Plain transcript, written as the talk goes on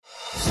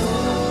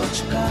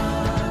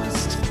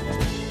Sochcast.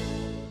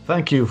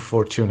 Thank you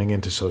for tuning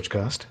into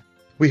Sochcast.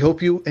 We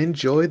hope you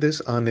enjoy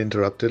this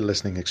uninterrupted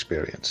listening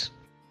experience.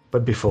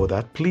 But before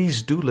that,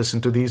 please do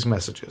listen to these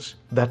messages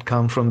that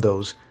come from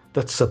those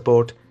that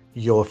support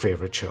your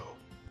favorite show.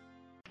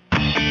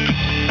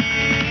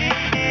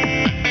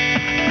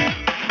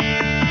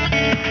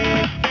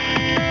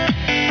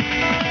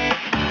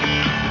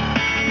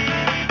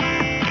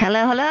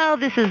 Hello,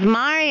 this is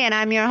Mari, and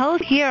I'm your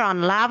host here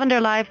on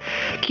Lavender Life,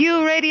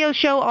 Q radio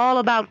show all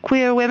about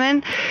queer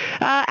women.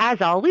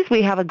 As always,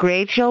 we have a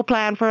great show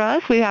planned for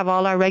us. We have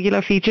all our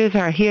regular features,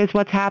 our Here's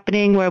What's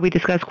Happening, where we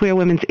discuss queer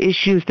women's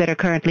issues that are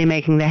currently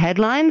making the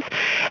headlines,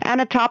 and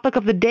a topic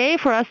of the day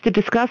for us to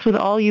discuss with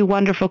all you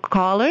wonderful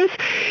callers.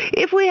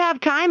 If we have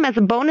time, as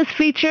a bonus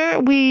feature,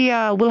 we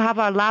will have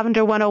our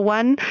Lavender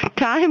 101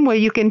 time, where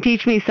you can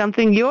teach me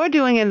something you're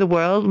doing in the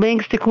world,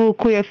 links to cool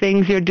queer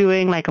things you're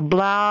doing, like a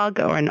blog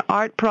or an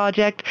art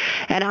project,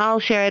 and I'll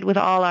share it with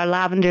all our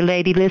Lavender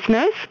Lady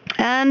listeners.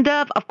 And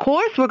of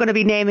course, we're going to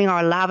be naming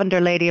our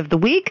Lavender Lady of the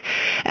Week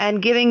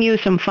and giving you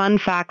some fun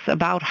facts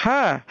about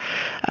her.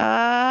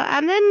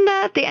 And then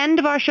at the end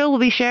of our show, we'll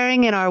be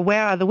sharing in our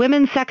Where Are the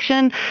Women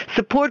section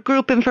support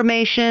group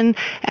information,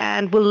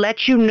 and we'll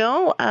let you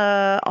know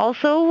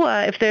also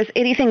if there's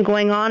anything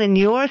going on in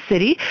your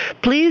city.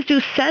 Please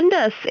do send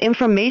us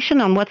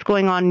information on what's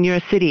going on in your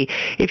city.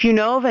 If you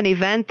know of an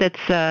event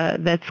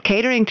that's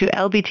catering to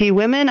LBT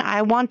women,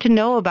 I want to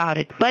know about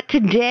it. But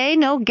today,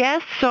 no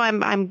guests, so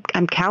I'm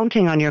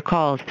counting on your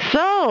calls.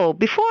 So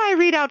before I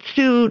read out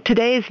to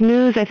today's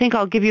news, I think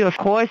I'll give you, of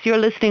course, you're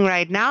listening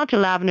right now to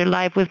Lavender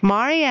Live with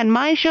Mari, and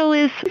my show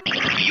is...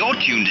 You're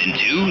tuned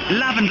into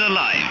Lavender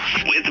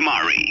Live with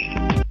Mari.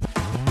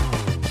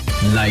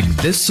 Like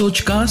this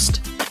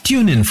Sochcast?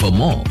 Tune in for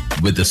more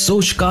with the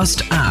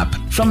Sochcast app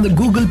from the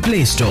Google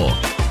Play Store.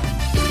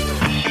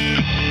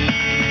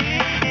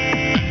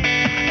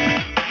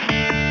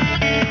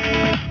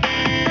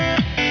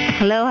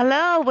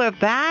 Hello, we're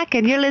back,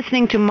 and you're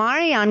listening to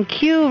Mari on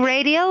Q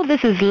Radio.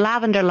 This is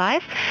Lavender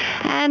Life,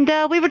 and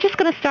we were just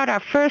going to start our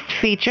first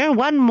feature,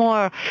 one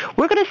more.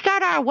 We're going to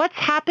start our What's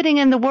Happening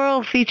in the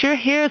World feature.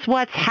 Here's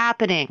what's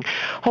happening.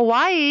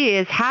 Hawaii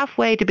is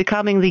halfway to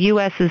becoming the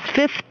U.S.'s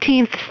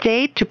 15th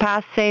state to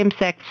pass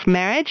same-sex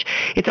marriage.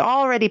 It's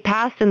already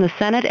passed in the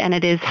Senate, and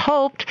it is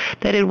hoped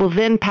that it will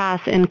then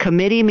pass in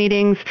committee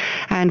meetings,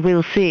 and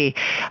we'll see.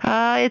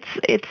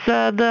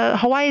 The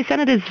Hawaii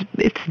Senate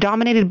it's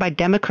dominated by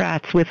Democrats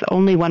with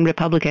only one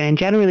Republican, and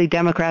generally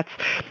Democrats,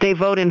 they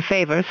vote in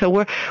favor. So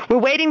we're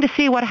waiting to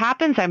see what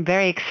happens. I'm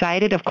very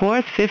excited, of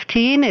course.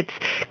 15, it's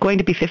going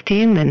to be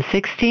 15, then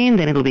 16,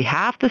 then it'll be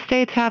half the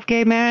states have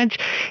gay marriage.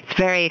 It's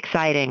very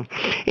exciting.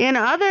 In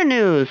other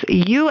news,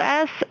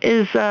 U.S.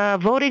 is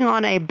voting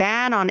on a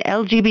ban on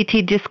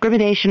LGBT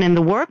discrimination in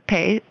the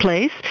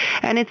workplace,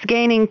 and it's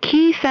gaining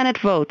key Senate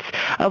votes.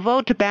 A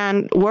vote to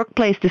ban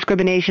workplace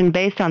discrimination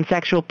based on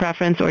sexual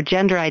preference or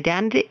gender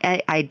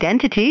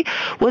identity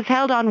was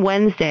held on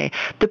Wednesday.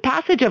 The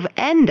passage of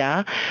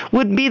ENDA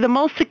would be the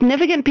most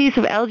significant piece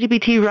of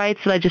LGBT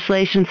rights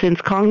legislation since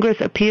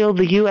Congress appealed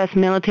the U.S.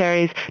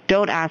 military's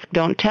Don't Ask,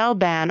 Don't Tell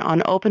ban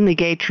on openly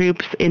gay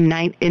troops in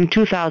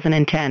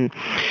 2010.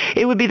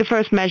 It would be the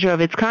first measure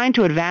of its kind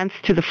to advance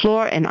to the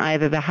floor in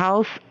either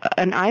house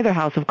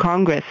of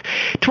Congress.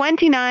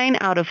 29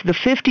 out of the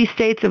 50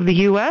 states of the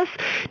U.S.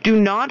 do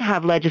not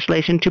have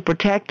legislation to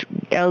protect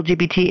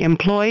LGBT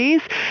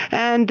employees,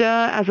 and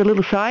as a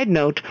little side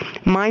note,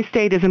 my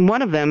state isn't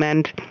one of them,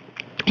 and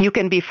you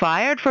can be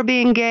fired for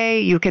being gay.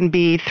 You can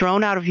be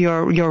thrown out of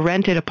your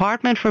rented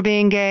apartment for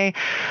being gay.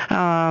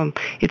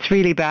 It's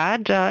really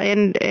bad.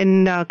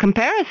 In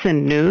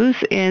comparison news,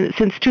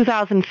 since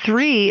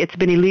 2003, it's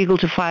been illegal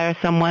to fire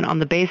someone on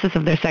the basis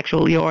of their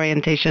sexual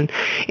orientation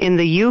in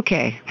the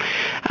UK.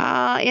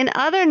 In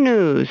other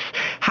news,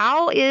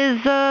 how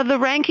is the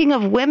ranking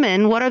of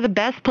women? What are the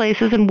best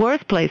places and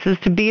worst places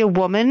to be a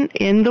woman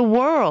in the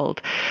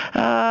world?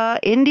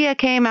 India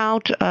came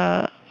out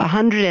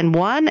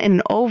 101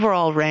 in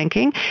overall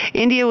ranking.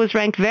 India was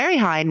ranked very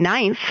high,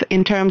 9th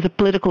in terms of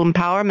political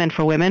empowerment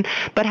for women,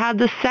 but had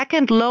the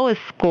second lowest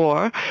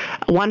score,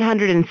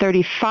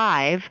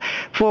 135,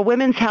 for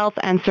women's health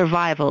and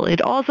survival.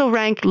 It also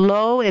ranked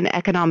low in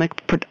economic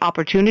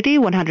opportunity,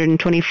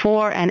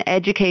 124, and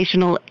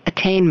educational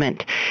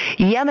attainment.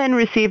 Yemen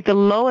received the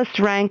lowest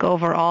rank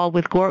overall,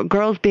 with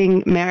girls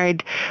being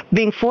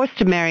forced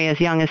to marry as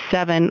young as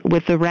 7,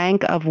 with the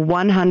rank of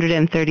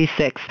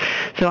 136.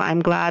 So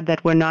I'm glad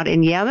that we're not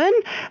in Yemen.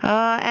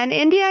 And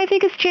India, I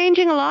think, is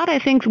changing a lot. I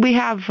think we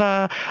have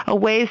a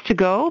ways to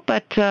go,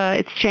 but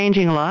it's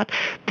changing a lot.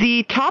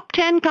 The top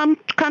 10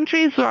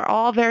 countries are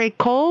all very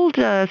cold,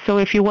 so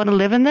if you want to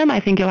live in them, I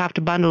think you'll have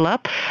to bundle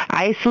up.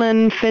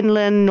 Iceland,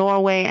 Finland,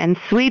 Norway, and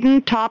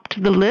Sweden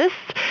topped the list.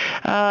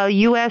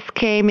 U.S.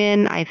 came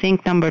in, I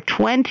think, number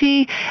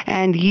 20,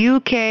 and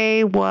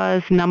UK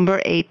was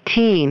number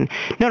 18.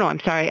 No, I'm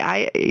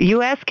sorry.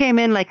 U.S. came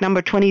in like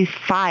number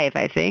 25,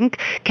 I think.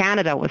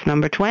 Canada was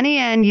number 20,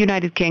 and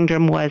United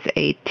Kingdom was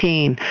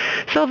 18.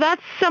 So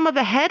that's some of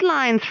the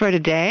headlines for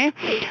today.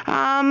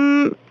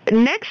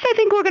 next, I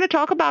think we're going to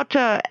talk about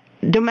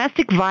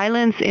domestic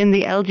violence in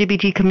the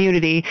LGBT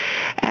community.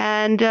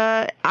 And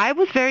I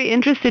was very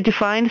interested to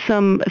find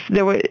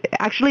there were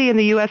actually in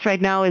the U.S.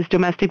 right now is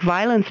Domestic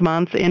Violence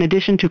Month in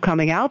addition to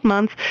Coming Out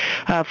Month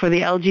for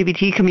the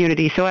LGBT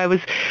community. So I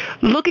was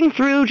looking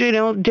through,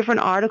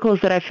 different articles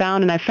that I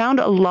found, and I found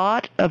a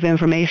lot of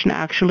information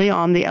actually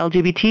on the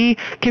LGBT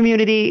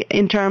community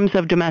in terms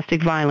of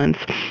domestic violence.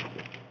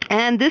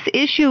 And this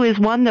issue is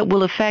one that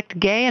will affect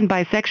gay and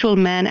bisexual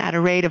men at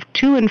a rate of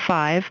 2 in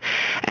 5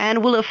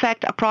 and will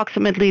affect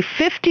approximately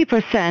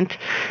 50%,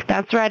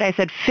 that's right, I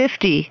said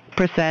 50%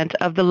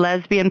 of the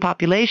lesbian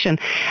population.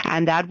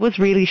 And that was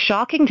really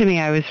shocking to me.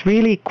 I was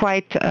really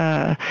quite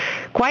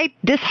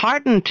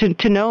disheartened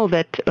to know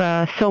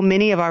that so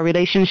many of our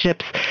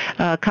relationships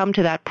come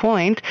to that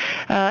point.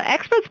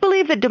 Experts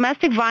believe that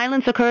domestic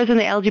violence occurs in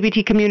the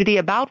LGBT community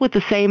about with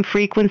the same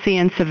frequency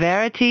and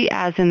severity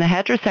as in the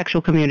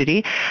heterosexual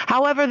community.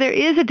 However, there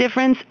is a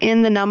difference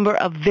in the number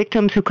of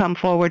victims who come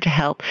forward to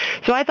help.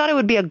 So I thought it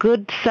would be a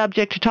good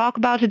subject to talk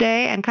about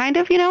today and kind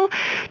of,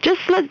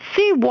 just let's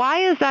see why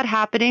is that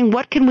happening?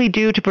 What can we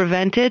do to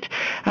prevent it?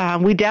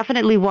 We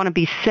definitely want to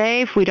be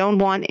safe. We don't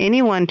want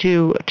anyone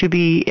to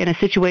be in a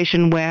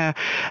situation where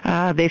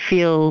they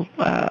feel,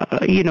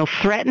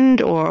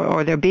 threatened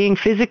or they're being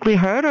physically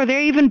hurt or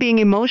they're even being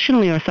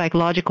emotionally or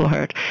psychologically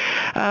hurt.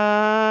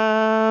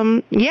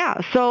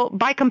 So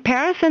by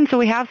comparison, so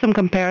we have some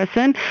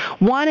comparison.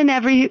 1 in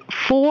every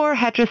 4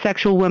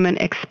 heterosexual women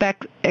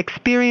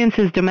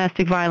experiences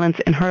domestic violence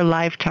in her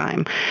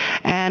lifetime.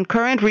 And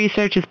current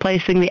research is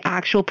placing the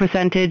actual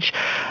percentage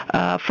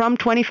from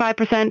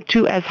 25%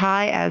 to as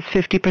high as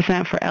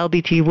 50% for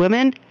LGBT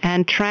women.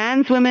 And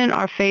trans women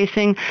are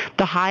facing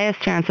the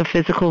highest chance of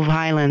physical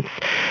violence.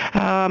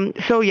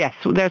 So yes,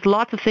 there's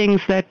lots of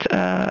things that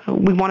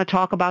we want to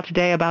talk about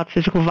today about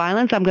physical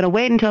violence. I'm going to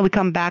wait until we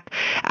come back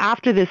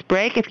after this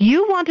break. If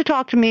you want to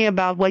talk to me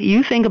about what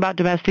you think about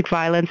domestic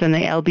violence in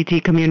the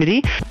LGBT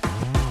community.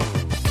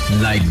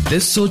 Like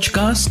this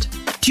Sochcast?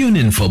 Tune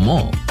in for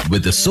more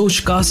with the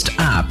Sochcast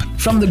app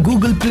from the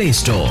Google Play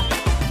Store.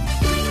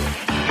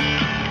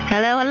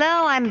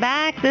 Hello, I'm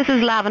back. This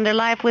is Lavender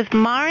Life with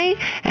Mari,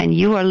 and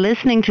you are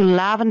listening to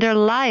Lavender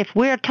Life.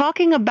 We're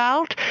talking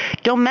about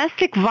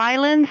domestic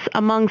violence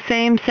among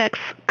same-sex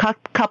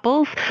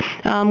couples.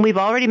 We've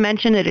already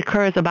mentioned it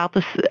occurs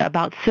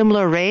about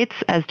similar rates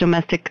as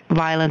domestic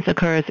violence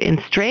occurs in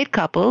straight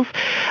couples.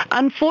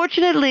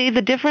 Unfortunately,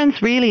 the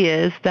difference really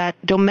is that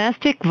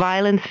domestic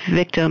violence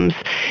victims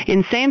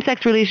in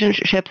same-sex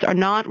relationships are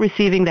not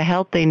receiving the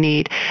help they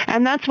need.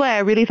 And that's why I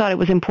really thought it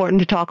was important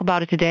to talk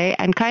about it today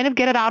and kind of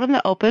get it out in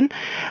the open.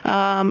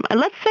 And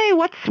let's say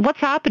what's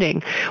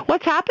happening.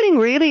 What's happening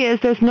really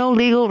is there's no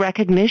legal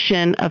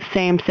recognition of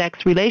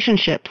same-sex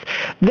relationships.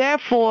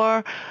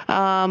 Therefore,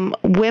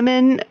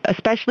 women,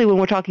 especially when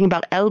we're talking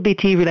about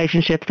LBT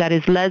relationships, that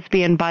is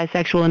lesbian,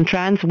 bisexual, and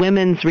trans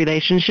women's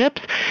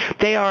relationships,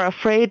 they are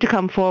afraid to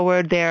come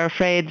forward. They're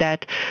afraid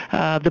that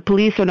the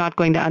police are not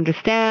going to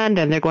understand,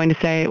 and they're going to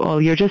say,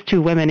 well, you're just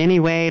 2 women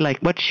anyway. Like,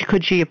 what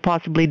could she have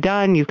possibly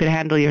done? You could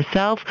handle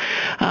yourself.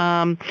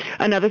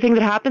 Another thing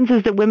that happens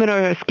is that women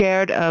are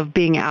scared of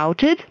being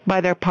outed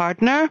by their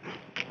partner.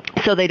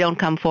 So they don't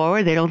come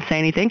forward, they don't say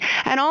anything.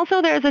 And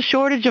also there's a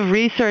shortage of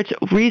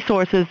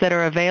resources that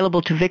are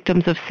available to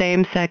victims of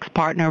same-sex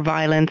partner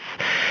violence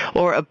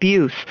or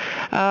abuse.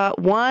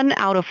 1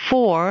 out of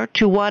 4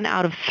 to 1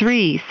 out of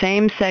 3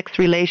 same-sex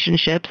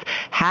relationships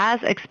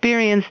has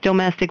experienced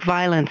domestic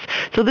violence.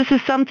 So this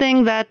is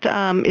something that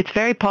it's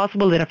very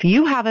possible that if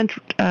you haven't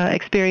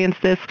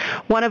experienced this,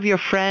 one of your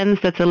friends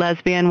that's a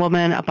lesbian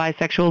woman, a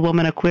bisexual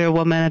woman, a queer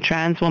woman, a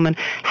trans woman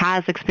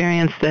has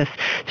experienced this.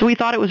 So we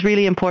thought it was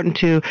really important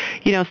to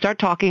start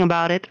talking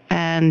about it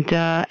and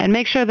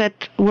make sure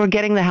that we're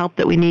getting the help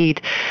that we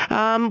need.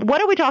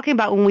 What are we talking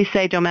about when we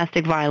say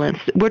domestic violence?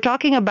 We're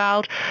talking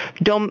about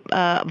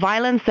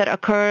violence that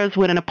occurs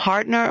when a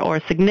partner or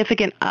a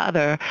significant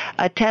other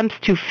attempts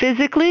to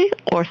physically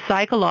or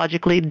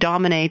psychologically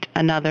dominate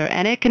another,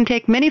 and it can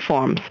take many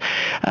forms.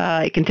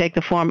 It can take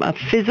the form of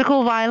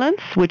physical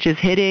violence, which is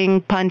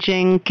hitting,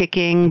 punching,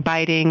 kicking,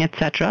 biting,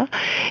 etc.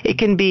 It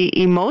can be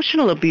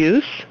emotional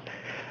abuse,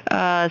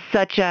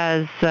 such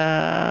as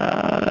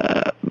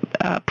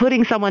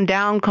putting someone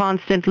down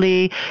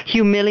constantly,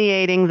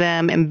 humiliating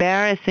them,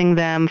 embarrassing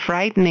them,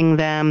 frightening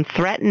them,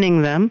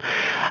 threatening them.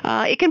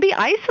 It can be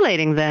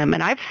isolating them,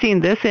 and I've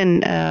seen this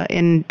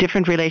in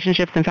different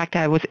relationships. In fact,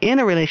 I was in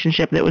a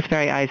relationship that was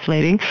very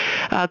isolating,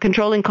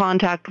 controlling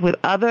contact with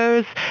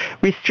others,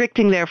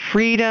 restricting their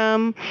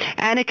freedom,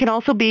 and it can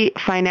also be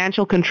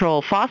financial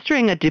control,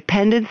 fostering a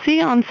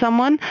dependency on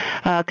someone,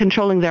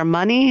 controlling their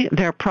money,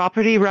 their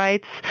property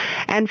rights,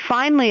 and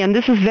finally, and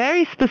this is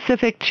very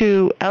specific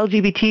to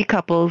LGBT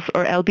couples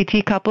or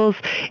LBT couples,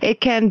 it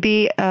can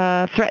be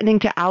threatening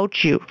to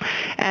out you.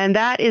 And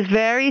that is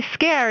very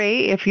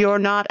scary if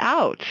you're not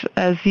out,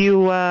 as you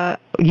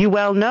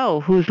well know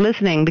who's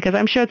listening, because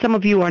I'm sure some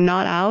of you are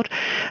not out.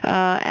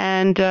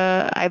 And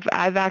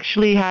I've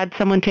actually had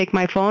someone take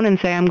my phone and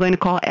say, I'm going to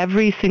call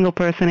every single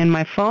person in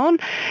my phone,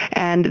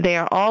 and they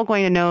are all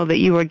going to know that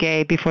you are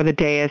gay before the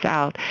day is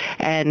out.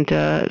 And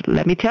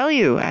let me tell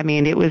you, I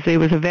mean, it was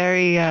a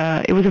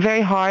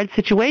very hard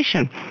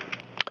situation.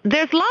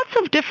 There's lots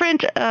of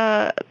different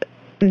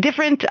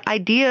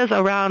ideas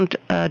around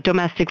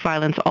domestic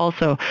violence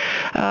also.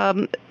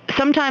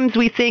 Sometimes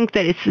we think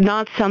that it's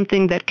not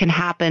something that can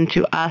happen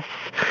to us.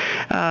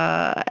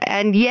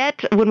 And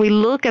yet, when we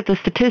look at the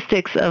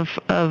statistics of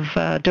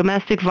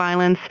domestic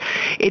violence,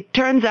 it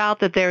turns out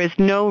that there is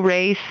no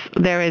race,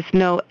 there is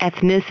no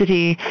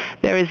ethnicity,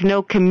 there is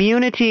no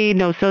community,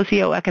 no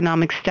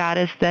socioeconomic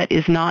status that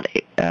is not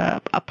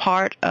a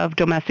part of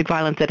domestic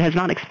violence, that has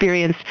not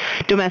experienced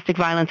domestic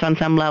violence on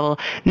some level.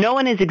 No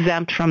one is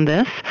exempt from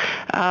this.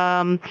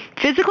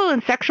 Physical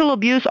and sexual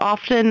abuse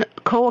often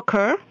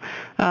co-occur.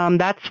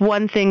 That's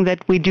one thing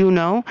that we do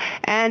know.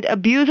 And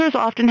abusers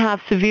often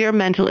have severe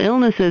mental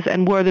illnesses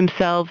and were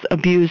themselves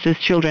abused as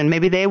children.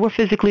 Maybe they were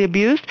physically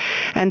abused,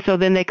 and so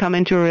then they come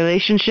into a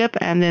relationship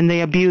and then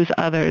they abuse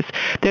others.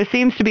 There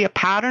seems to be a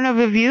pattern of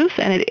abuse,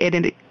 and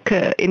it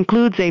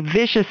includes a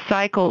vicious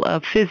cycle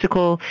of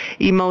physical,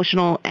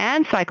 emotional,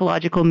 and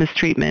psychological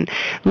mistreatment,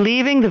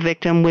 leaving the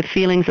victim with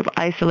feelings of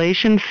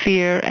isolation,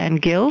 fear,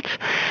 and guilt.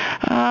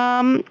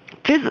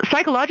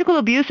 Psychological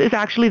abuse is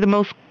actually the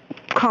most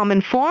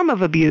common form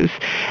of abuse,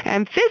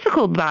 and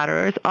physical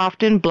batterers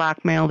often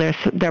blackmail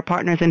their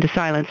partners into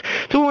silence.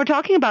 So when we're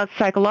talking about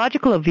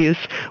psychological abuse,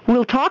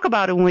 we'll talk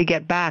about it when we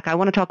get back. I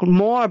want to talk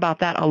more about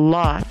that a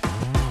lot.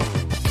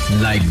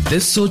 Like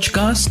this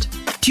Sochcast?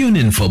 Tune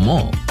in for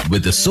more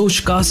with the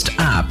Sochcast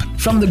app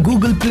from the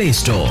Google Play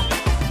Store.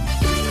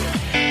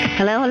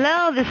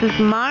 Hello, this is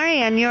Mari,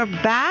 and you're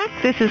back.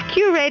 This is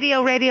Q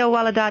Radio,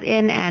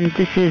 RadioWalla.in, and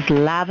this is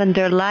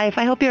Lavender Life.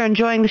 I hope you're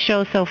enjoying the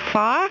show so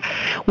far.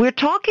 We're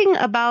talking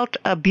about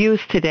abuse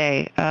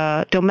today,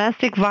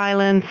 domestic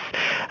violence,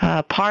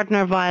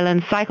 partner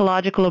violence,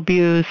 psychological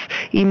abuse,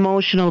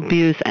 emotional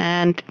abuse,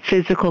 and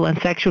physical and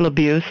sexual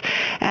abuse.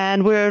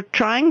 And we're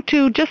trying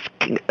to just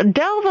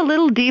delve a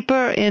little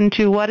deeper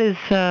into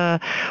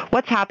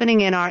what's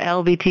happening in our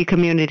LBT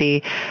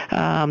community,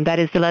 that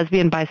is the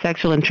lesbian,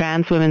 bisexual, and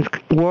trans women's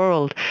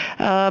world.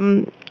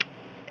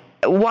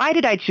 Why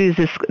did I choose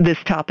this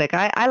topic?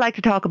 I like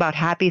to talk about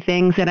happy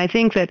things, and I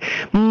think that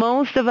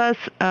most of us,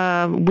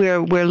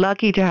 we're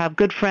lucky to have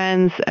good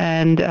friends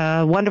and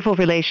wonderful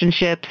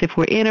relationships. If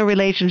we're in a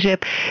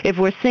relationship, if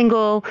we're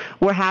single,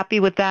 we're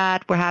happy with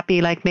that. We're happy,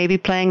 like maybe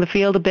playing the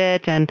field a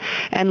bit and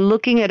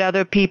looking at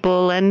other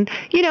people and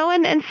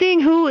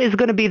seeing who is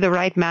going to be the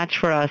right match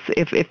for us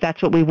if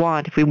that's what we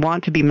want, if we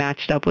want to be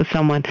matched up with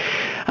someone.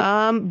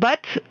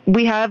 But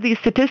we have these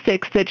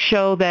statistics that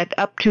show that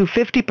up to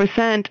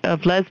 50%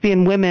 of lesbian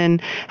women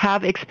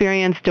have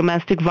experienced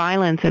domestic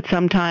violence at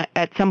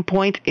some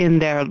point in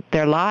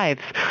their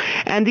lives.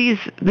 And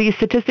these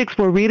statistics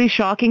were really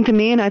shocking to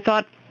me, and I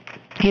thought,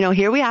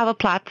 here we have a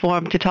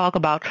platform to talk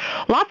about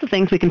lots of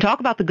things. We can talk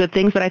about the good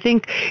things, but I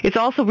think it's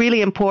also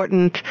really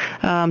important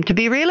to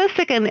be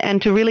realistic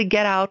and to really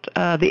get out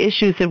the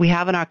issues that we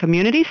have in our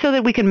community so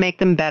that we can make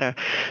them better.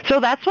 So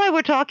that's why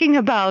we're talking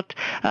about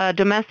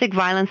domestic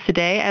violence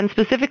today, and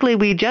specifically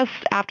we just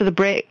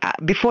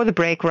before the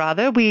break,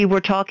 we were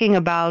talking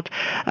about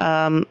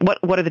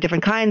what are the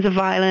different kinds of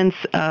violence.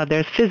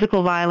 There's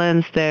physical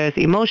violence, there's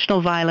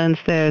emotional violence,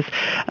 there's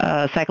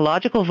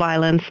psychological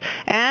violence,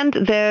 and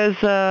there's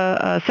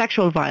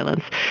sexual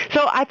violence.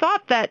 So I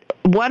thought that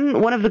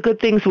one of the good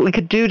things that we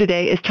could do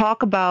today is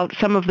talk about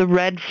some of the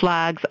red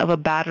flags of a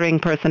battering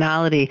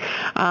personality.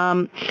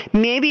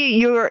 Maybe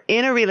you're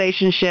in a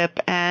relationship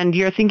and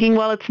you're thinking,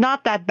 well, it's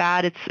not that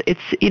bad. It's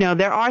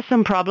there are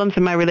some problems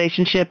in my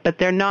relationship, but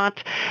they're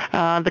not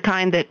the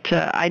kind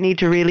that I need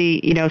to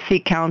really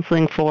seek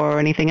counseling for or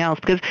anything else.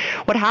 Because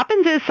what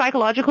happens is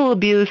psychological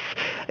abuse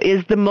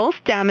is the most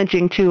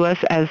damaging to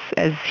us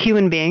as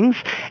human beings,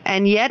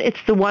 and yet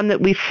it's the one that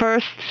we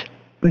first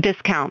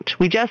discount.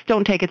 We just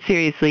don't take it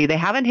seriously. They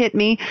haven't hit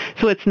me,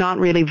 so it's not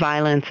really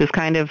violence, is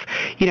kind of,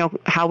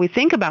 how we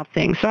think about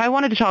things. So I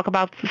wanted to talk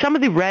about some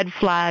of the red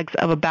flags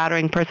of a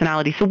battering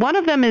personality. So one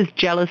of them is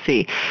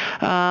jealousy.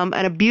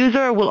 An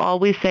abuser will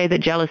always say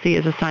that jealousy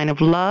is a sign of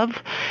love,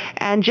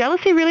 and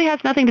jealousy really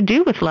has nothing to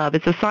do with love.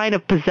 It's a sign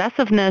of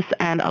possessiveness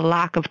and a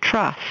lack of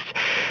trust.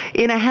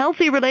 In a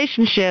healthy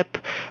relationship,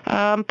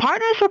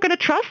 partners are going to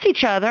trust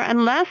each other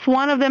unless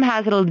one of them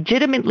has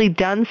legitimately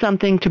done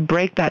something to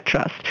break that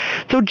trust.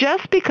 So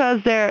just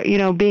because they're,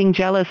 being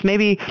jealous,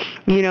 maybe,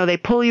 they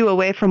pull you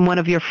away from one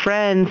of your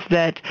friends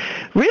that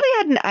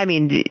really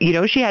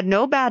hadn't, she had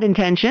no bad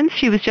intentions.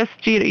 She was just,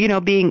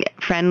 being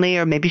friendly,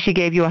 or maybe she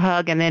gave you a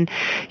hug, and then,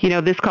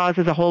 this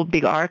causes a whole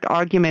big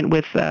argument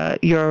with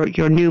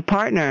your new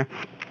partner.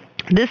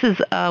 This is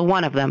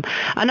one of them.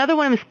 Another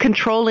one is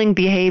controlling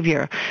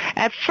behavior.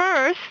 At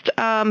first,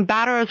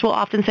 batterers will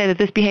often say that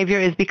this behavior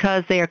is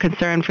because they are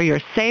concerned for your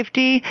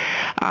safety.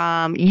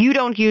 You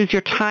don't use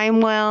your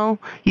time well.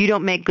 You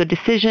don't make good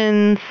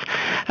decisions.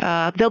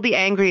 They'll be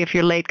angry if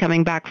you're late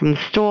coming back from the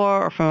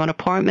store or from an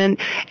appointment,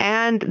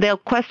 and they'll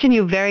question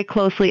you very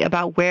closely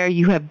about where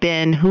you have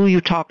been, who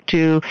you talked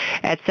to,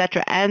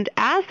 etc. And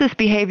as this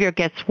behavior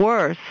gets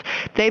worse,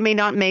 they may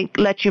not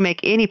let you make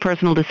any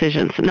personal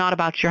decisions, not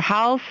about your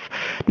house,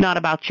 not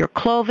about your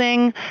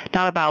clothing,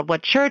 not about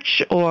what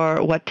church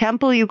or what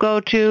temple you go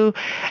to,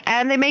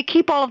 and they may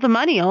keep all of the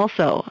money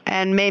also,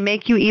 and they may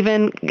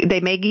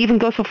even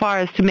go so far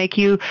as to make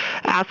you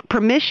ask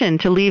permission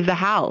to leave the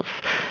house.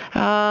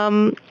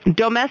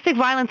 Domestic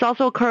violence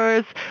also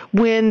occurs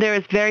when there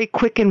is very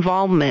quick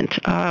involvement.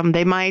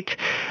 They might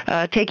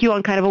take you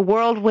on kind of a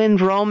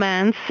whirlwind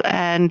romance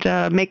and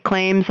make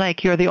claims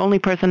like you're the only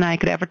person I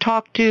could ever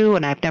talk to,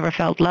 and I've never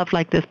felt loved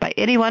like this by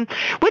anyone,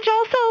 which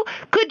also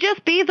could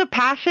just be the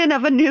passion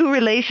of a new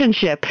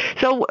relationship.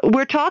 So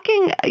we're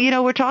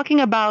talking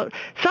about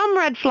some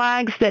red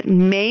flags that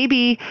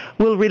maybe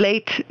will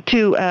relate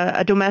to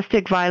a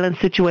domestic violence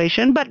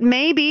situation, but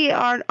maybe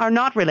are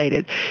not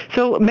related.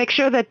 So make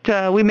sure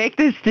that we make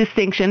this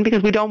distinction,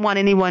 because we don't want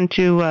anyone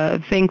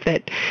to think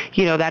that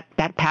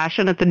that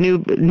passion at the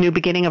new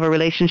beginning of a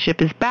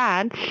relationship is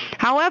bad.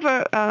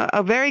 However,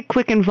 a very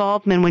quick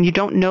involvement when you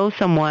don't know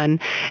someone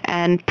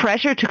and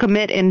pressure to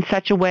commit in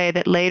such a way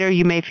that later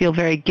you may feel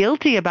very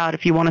guilty about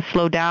if you want to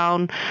slow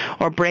down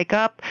or break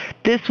up,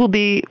 this will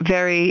be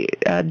very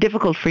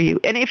difficult for you.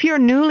 And if you're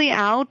newly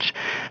out,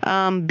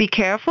 be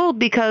careful,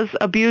 because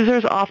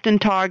abusers often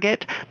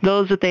target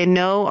those that they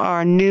know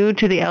are new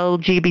to the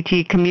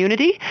LGBT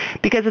community,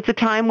 because it's a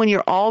time when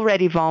you're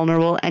already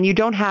vulnerable and you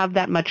don't have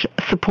that much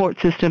support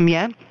system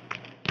yet.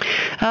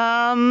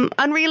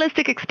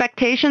 Unrealistic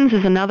expectations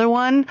is another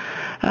one.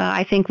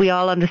 I think we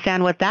all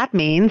understand what that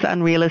means,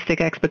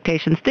 unrealistic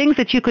expectations. Things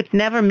that you could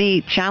never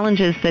meet,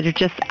 challenges that are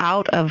just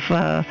out of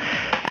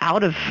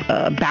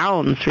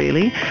bounds,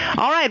 really.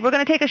 All right, we're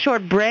going to take a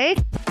short break.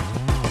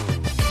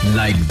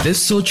 Like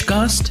this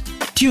Sochcast?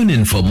 Tune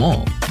in for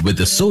more with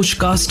the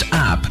Sochcast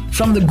app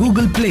from the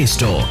Google Play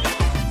Store.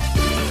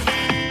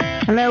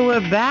 Hello,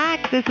 we're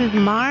back. This is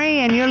Mari,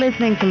 and you're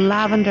listening to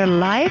Lavender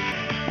Life.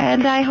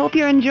 And I hope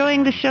you're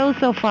enjoying the show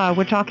so far.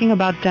 We're talking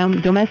about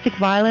domestic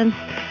violence,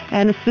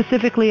 and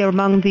specifically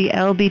among the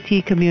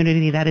LBT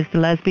community, that is the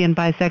lesbian,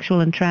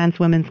 bisexual, and trans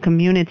women's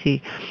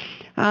community.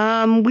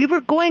 We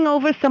were going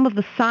over some of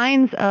the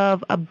signs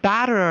of a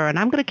batterer, and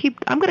I'm going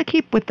to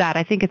keep with that.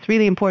 I think it's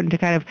really important to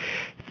kind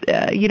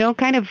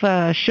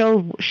of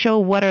show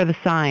what are the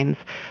signs.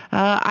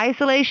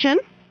 Isolation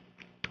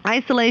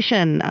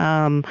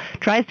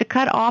tries to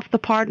cut off the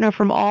partner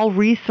from all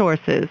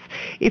resources.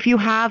 If you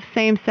have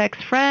same-sex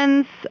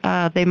friends,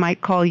 they might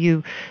call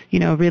you,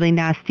 really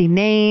nasty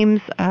names,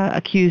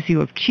 accuse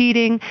you of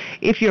cheating.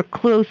 If you're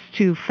close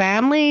to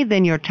family,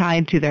 then you're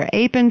tied to their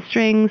apron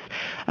strings.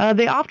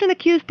 They often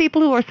accuse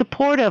people who are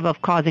supportive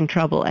of causing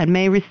trouble and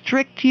may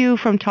restrict you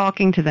from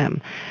talking to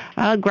them.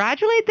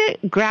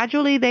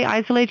 Gradually, they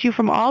isolate you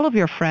from all of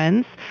your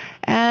friends,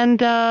 and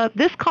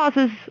this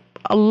causes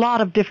a lot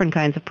of different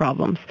kinds of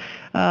problems.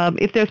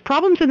 If there's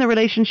problems in the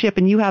relationship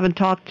and you haven't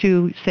talked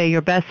to, say,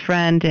 your best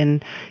friend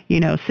in,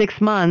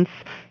 6 months,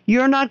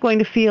 you're not going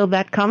to feel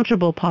that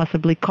comfortable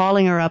possibly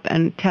calling her up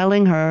and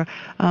telling her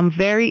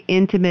very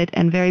intimate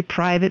and very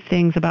private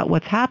things about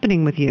what's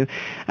happening with you.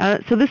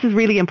 So this is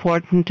really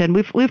important, and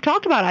we've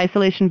talked about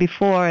isolation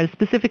before, and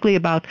specifically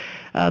about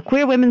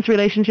queer women's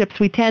relationships.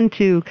 We tend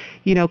to,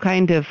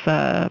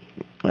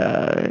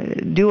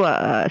 do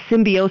a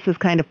symbiosis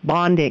kind of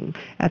bonding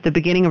at the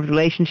beginning of a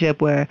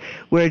relationship, where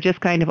we're just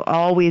kind of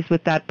always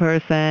with that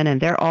person and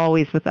they're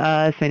always with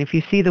us, and if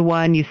you see the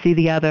one, you see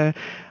the other.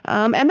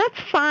 And that's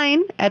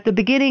fine at the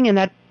beginning in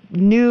that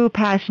new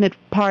passionate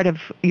part of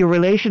your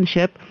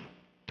relationship,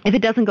 if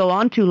it doesn't go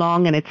on too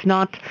long and it's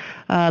not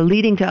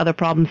leading to other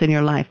problems in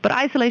your life. But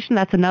isolation,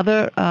 that's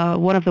another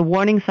one of the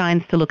warning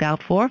signs to look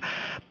out for.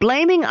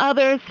 Blaming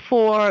others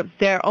for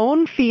their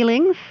own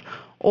feelings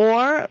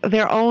or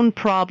their own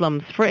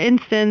problems. For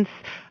instance,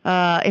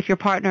 if your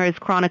partner is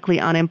chronically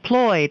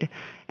unemployed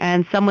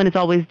and someone is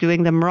always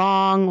doing them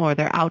wrong, or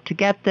they're out to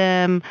get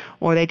them,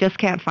 or they just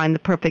can't find the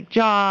perfect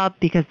job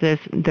because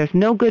there's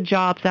no good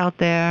jobs out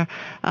there,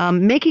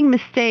 making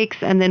mistakes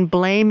and then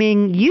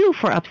blaming you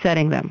for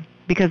upsetting them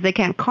because they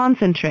can't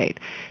concentrate.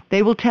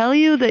 They will tell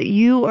you that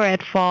you are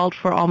at fault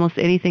for almost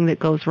anything that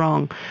goes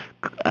wrong.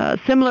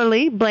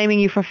 Similarly, blaming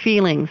you for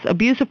feelings.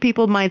 Abusive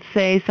people might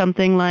say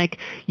something like,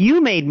 "You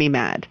made me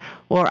mad,"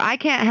 or "I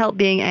can't help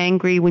being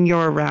angry when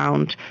you're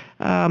around."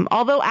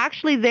 Although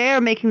actually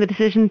they're making the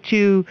decision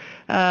to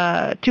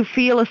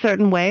feel a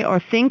certain way or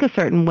think a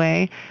certain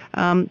way,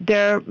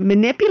 they're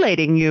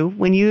manipulating you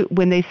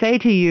when they say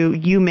to you,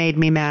 "You made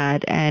me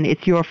mad and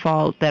it's your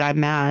fault that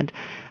I'm mad."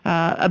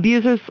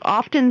 Abusers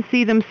often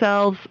see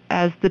themselves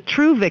as the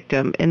true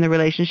victim in the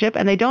relationship,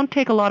 and they don't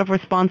take a lot of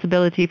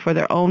responsibility for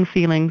their own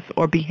feelings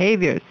or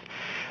behaviors.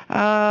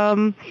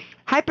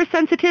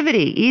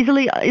 hypersensitivity,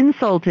 easily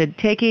insulted,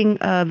 taking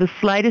the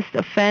slightest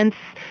offense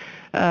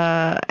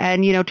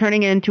and,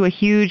 turning it into a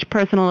huge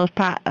personal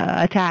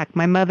attack.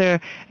 My mother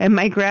and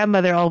my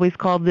grandmother always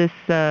called this,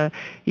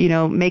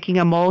 making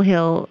a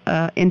molehill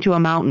into a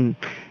mountain.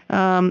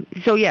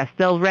 So yes,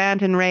 they'll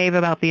rant and rave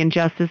about the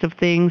injustice of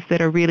things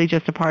that are really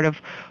just a part of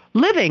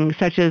living,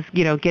 such as,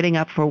 getting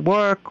up for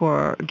work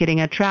or getting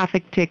a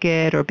traffic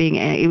ticket or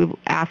being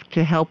asked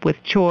to help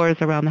with chores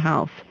around the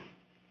house.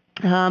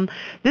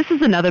 This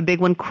is another big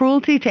one,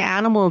 cruelty to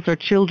animals or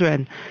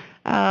children.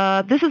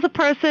 This is a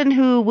person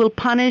who will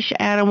punish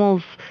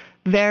animals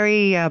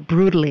very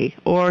brutally,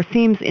 or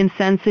seems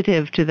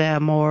insensitive to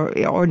them,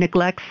 or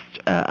neglects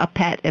a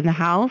pet in the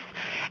house,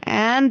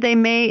 and they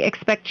may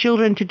expect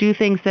children to do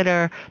things that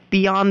are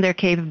beyond their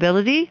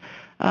capability.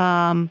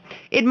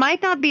 It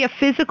might not be a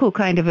physical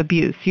kind of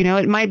abuse.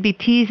 It might be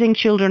teasing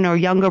children or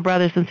younger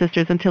brothers and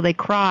sisters until they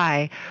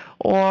cry,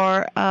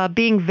 or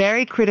being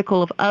very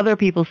critical of other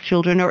people's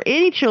children or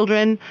any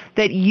children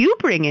that you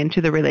bring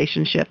into the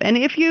relationship. And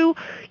if you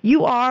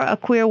are a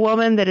queer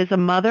woman that is a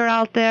mother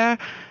out there,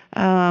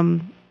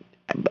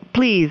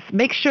 please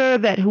make sure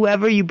that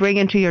whoever you bring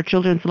into your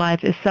children's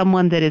life is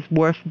someone that is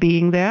worth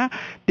being there,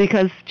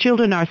 because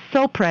children are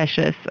so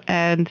precious,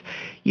 and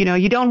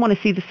you don't want to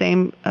see the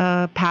same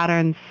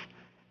patterns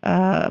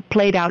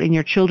played out in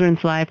your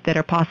children's life that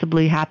are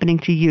possibly happening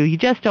to you. You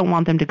just don't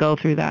want them to go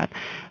through that.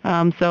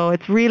 So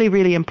it's really,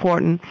 really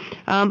important.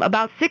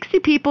 About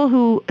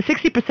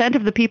 60%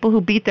 of the people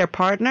who beat their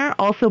partner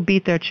also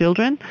beat their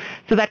children.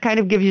 So that kind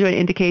of gives you an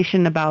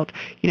indication about,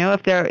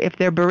 if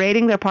they're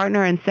berating their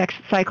partner and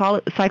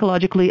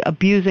psychologically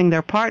abusing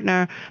their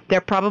partner,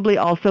 they're probably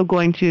also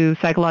going to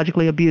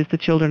psychologically abuse the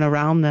children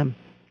around them.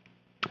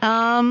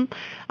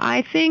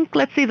 I think,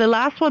 the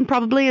last one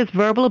probably is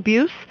verbal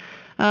abuse.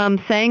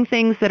 Saying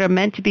things that are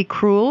meant to be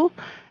cruel,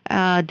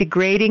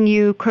 degrading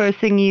you,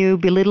 cursing you,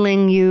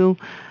 belittling you.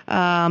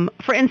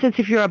 For instance,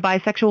 if you're a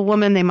bisexual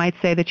woman, they might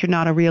say that you're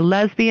not a real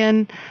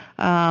lesbian,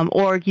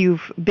 or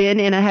you've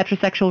been in a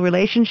heterosexual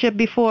relationship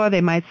before.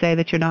 They might say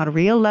that you're not a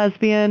real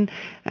lesbian,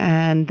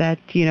 and that,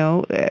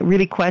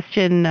 really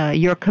question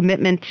your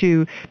commitment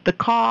to the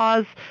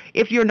cause.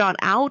 If you're not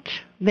out,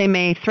 they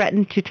may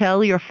threaten to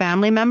tell your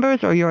family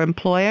members or your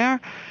employer,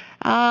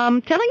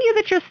 telling you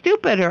that you're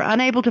stupid or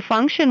unable to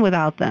function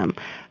without them.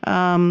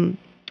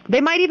 They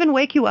might even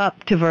wake you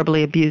up to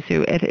verbally abuse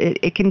you.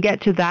 It can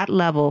get to that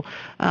level,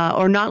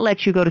 or not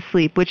let you go to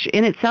sleep, which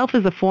in itself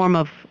is a form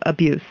of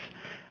abuse.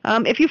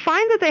 If you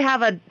find that they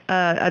have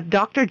a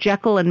Dr.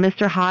 Jekyll and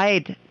Mr.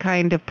 Hyde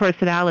kind of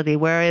personality,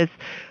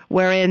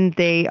 wherein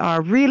they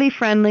are really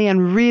friendly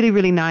and really,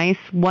 really nice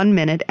 1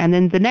 minute, and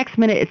then the next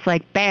minute it's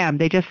like, bam,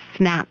 they just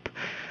snap.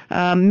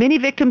 Many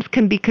victims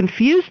can be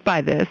confused by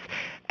this.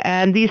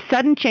 And these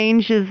sudden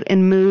changes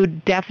in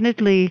mood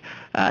definitely,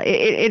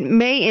 it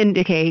may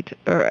indicate,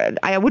 or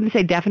I wouldn't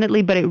say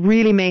definitely, but it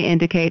really may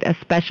indicate a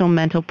special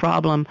mental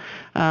problem.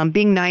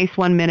 Being nice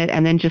 1 minute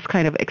and then just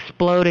kind of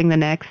exploding the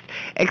next.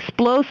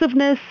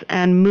 Explosiveness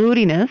and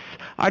moodiness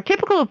are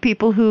typical of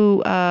people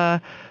who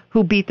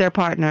beat their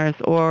partners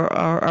or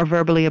are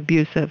verbally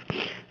abusive.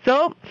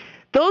 So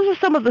those are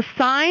some of the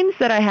signs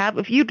that I have.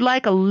 If you'd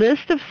like a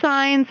list of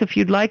signs, if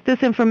you'd like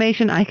this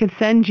information, I can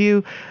send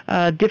you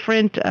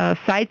different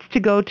sites to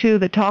go to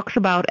that talks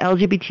about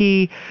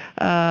LGBT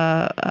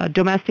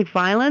domestic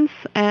violence.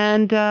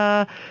 And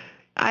I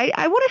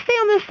want to stay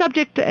on this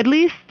subject at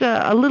least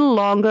a little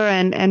longer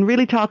and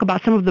really talk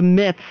about some of the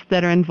myths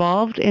that are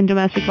involved in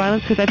domestic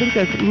violence, because I think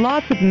there's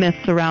lots of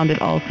myths around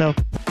it also.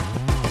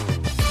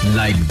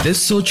 Like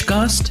this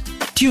Sochcast?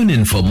 Tune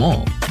in for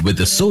more with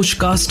the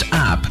Sochcast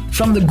app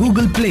from the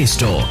Google Play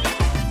Store.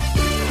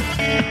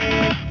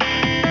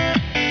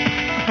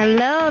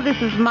 Hello, this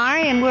is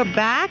Mari, and we're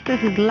back.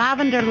 This is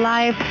Lavender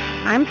Live.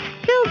 I'm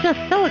still just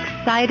so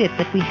excited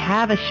that we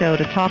have a show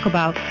to talk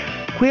about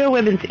queer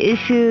women's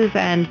issues,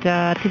 and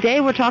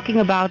today we're talking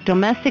about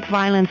domestic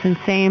violence in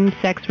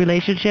same-sex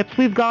relationships.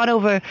 We've gone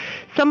over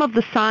some of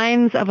the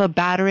signs of a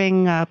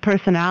battering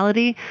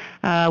personality.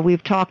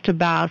 We've talked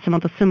about some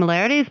of the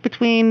similarities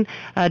between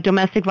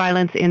domestic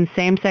violence in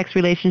same-sex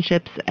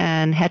relationships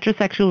and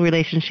heterosexual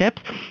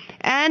relationships.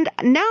 And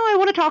now I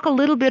want to talk a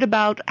little bit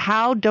about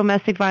how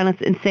domestic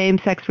violence in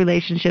same-sex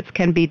relationships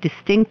can be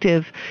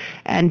distinctive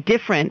and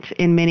different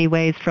in many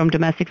ways from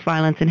domestic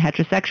violence in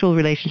heterosexual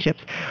relationships.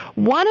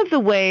 One of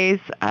the ways,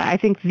 I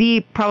think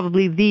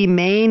probably the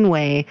main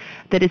way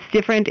that it's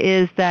different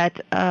is that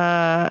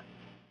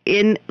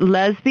in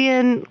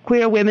lesbian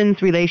queer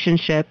women's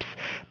relationships,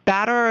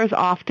 batterers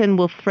often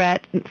will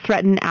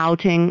threaten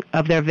outing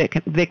of their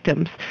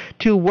victims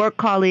to work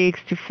colleagues,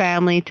 to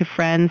family, to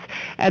friends.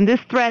 And this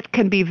threat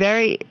can be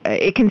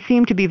it can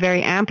seem to be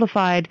very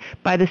amplified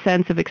by the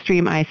sense of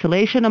extreme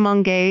isolation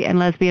among gay and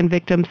lesbian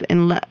victims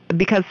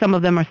because some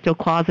of them are still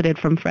closeted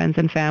from friends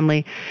and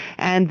family,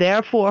 and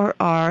therefore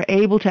are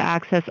able to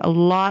access a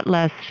lot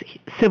less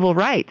civil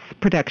rights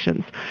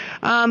protections.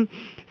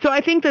 So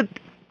I think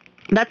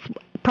that's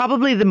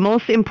probably the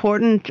most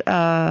important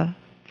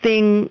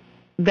thing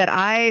that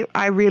I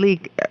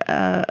really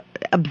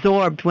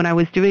absorbed when I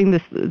was doing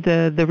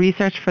the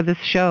research for this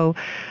show.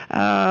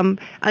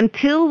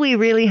 Until we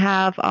really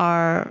have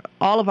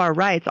all of our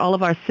rights, all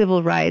of our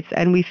civil rights,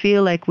 and we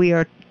feel like we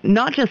are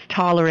not just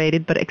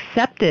tolerated but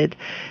accepted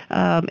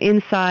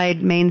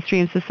inside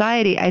mainstream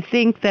society, I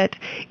think that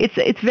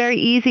it's very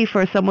easy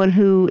for someone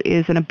who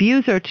is an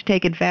abuser to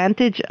take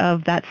advantage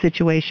of that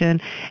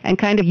situation and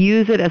kind of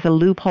use it as a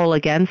loophole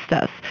against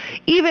us,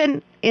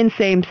 even in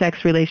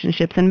same-sex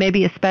relationships, and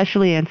maybe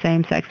especially in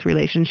same-sex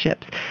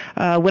relationships.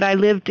 When I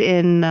lived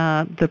in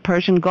the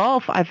Persian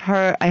Gulf, I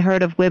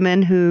heard of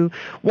women who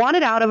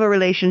wanted out of a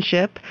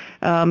relationship,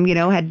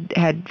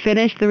 had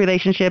finished the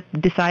relationship,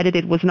 decided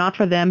it was not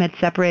for them, had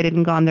separated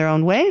and gone their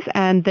own ways,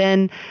 and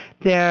then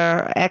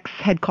their ex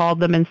had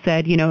called them and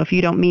said, if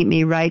you don't meet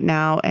me right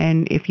now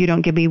and if you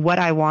don't give me what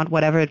I want,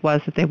 whatever it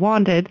was that they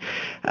wanted,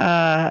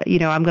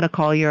 I'm going to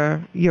call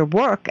your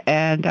work,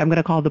 and I'm going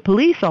to call the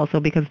police also,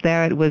 because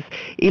there it was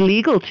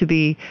illegal to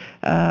be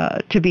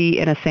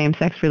in a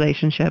same-sex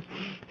relationship.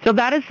 So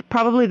that is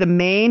probably the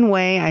main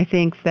way I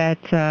think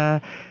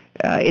that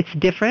it's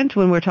different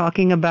when we're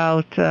talking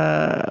about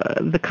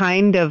the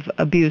kind of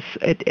abuse,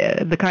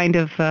 the kind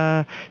of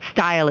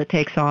style it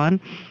takes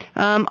on.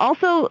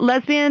 Also,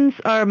 lesbians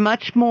are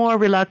much more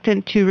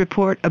reluctant to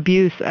report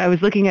abuse. I was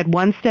looking at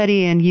one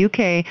study in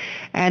UK,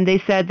 and they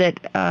said that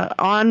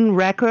on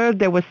record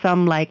there was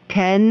some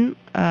 10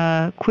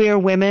 queer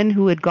women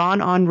who had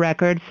gone on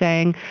record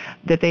saying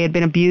that they had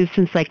been abused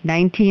since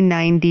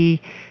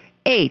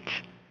 1998.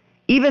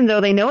 Even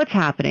though they know it's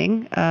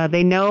happening,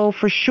 they know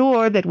for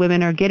sure that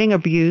women are getting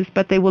abused,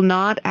 but they will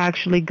not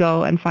actually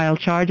go and file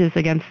charges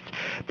against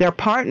their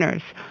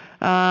partners.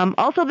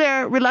 Also,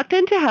 they're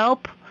reluctant to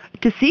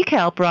seek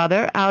help,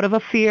 out of a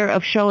fear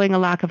of showing a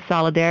lack of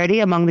solidarity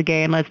among the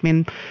gay and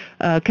lesbian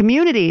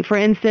community. For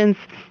instance,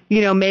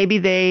 maybe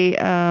they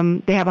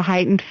have a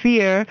heightened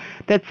fear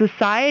that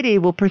society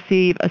will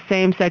perceive a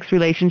same-sex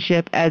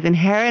relationship as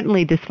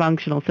inherently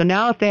dysfunctional. So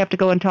now if they have to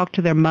go and talk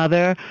to their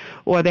mother,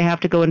 or they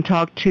have to go and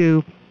talk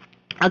to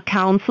a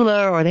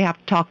counselor, or they have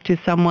to talk to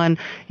someone,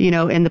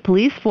 in the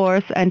police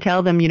force and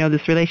tell them,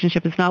 this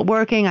relationship is not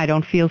working, I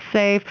don't feel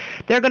safe,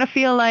 they're going to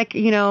feel like,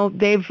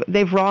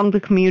 they've wronged the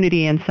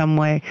community in some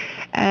way.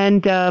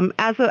 And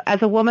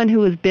as a woman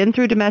who has been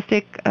through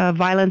domestic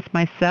violence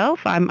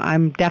myself,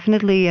 I'm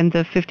definitely in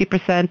the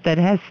 50% that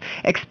has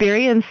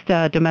experienced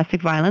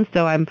domestic violence,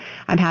 though I'm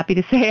happy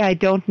to say I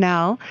don't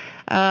now.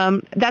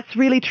 That's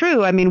really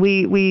true. I mean,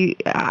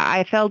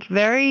 I felt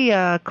very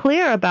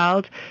clear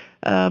about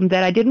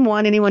that I didn't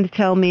want anyone to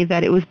tell me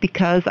that it was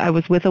because I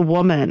was with a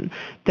woman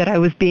that I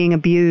was being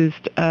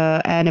abused,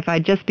 and if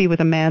I'd just be with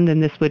a man,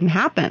 then this wouldn't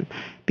happen,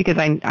 because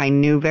I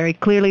knew very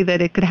clearly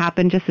that it could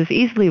happen just as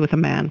easily with a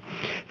man.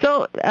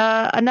 So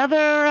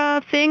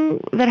another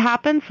thing that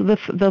happens,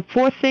 the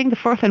fourth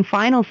and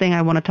final thing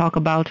I want to talk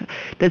about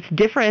that's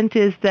different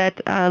is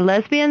that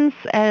lesbians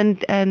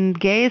and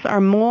gays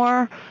are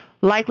more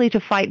likely to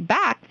fight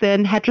back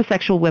than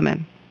heterosexual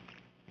women.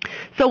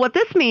 So what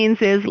this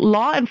means is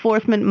law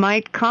enforcement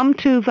might come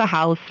to the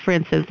house, for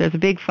instance, there's a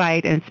big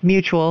fight and it's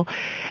mutual,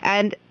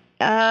 and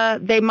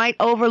they might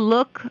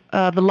overlook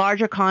the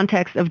larger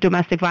context of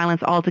domestic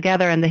violence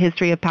altogether and the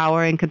history of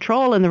power and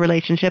control in the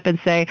relationship and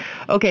say,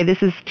 okay,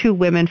 this is two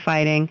women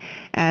fighting,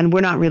 and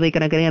we're not really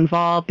going to get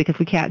involved because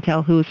we can't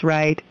tell who's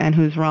right and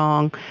who's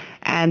wrong,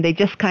 and they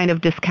just kind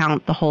of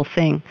discount the whole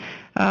thing.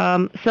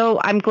 So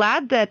I'm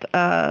glad that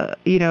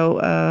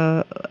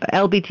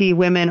LBT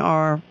women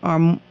are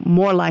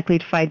more likely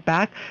to fight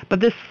back, but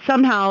this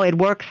somehow it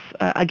works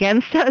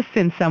against us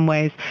in some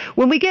ways.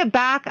 When we get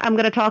back, I'm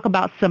going to talk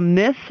about some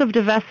myths of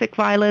domestic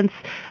violence.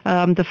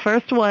 The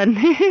first one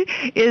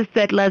is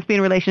that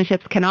lesbian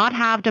relationships cannot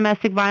have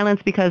domestic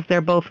violence because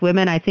they're both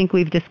women. I think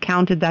we've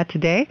discounted that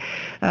today.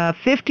 Up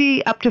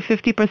to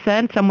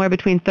 50%, somewhere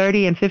between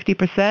 30 and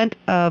 50%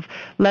 of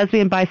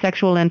lesbian,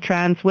 bisexual, and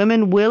trans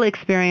women will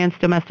experience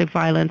domestic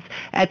violence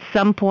at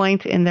some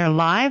point in their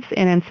lives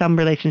and in some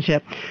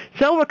relationship.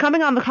 So we're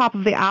coming on the top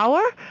of the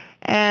hour,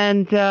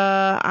 and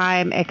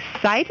I'm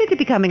excited to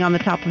be coming on the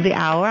top of the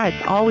hour.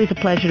 It's always a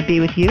pleasure to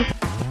be with you.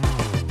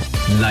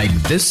 Like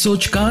this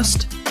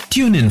Sochcast?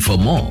 Tune in for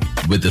more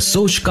with the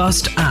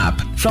Sochcast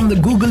app from the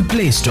Google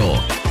Play Store.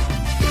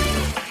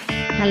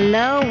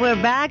 Hello,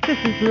 we're back. This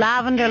is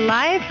Lavender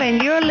Life,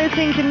 and you're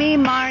listening to me,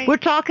 Mari. We're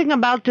talking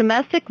about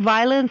domestic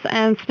violence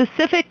and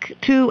specific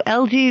to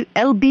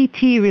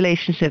LBT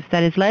relationships,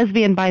 that is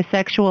lesbian,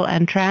 bisexual,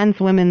 and trans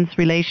women's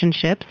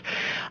relationships.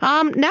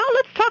 Now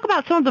let's talk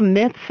about some of the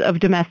myths of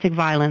domestic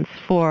violence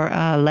for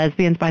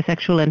lesbians,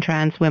 bisexual, and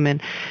trans women.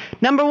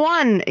 Number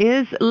one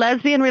is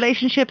lesbian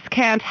relationships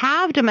can't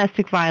have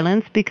domestic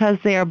violence because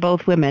they are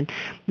both women.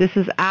 This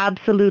is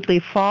absolutely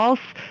false.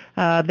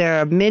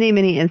 There are many,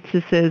 many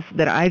instances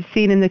that I've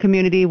seen in the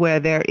community where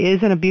there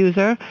is an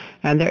abuser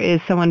and there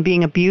is someone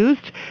being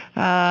abused.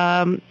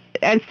 And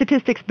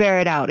statistics bear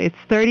it out. It's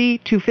 30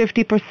 to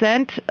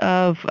 50%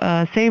 of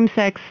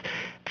same-sex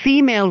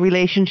female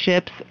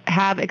relationships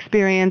have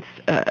experienced,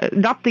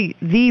 not the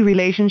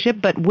relationship,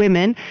 but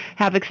women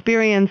have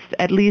experienced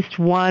at least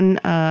one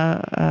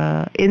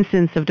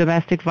instance of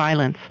domestic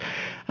violence.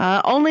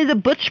 Only the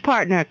butch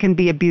partner can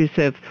be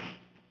abusive.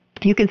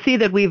 You can see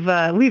that we've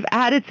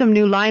added some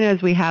new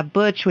liners. We have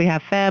butch, we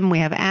have femme, we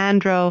have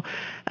andro,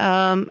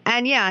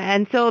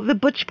 and so the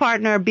butch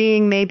partner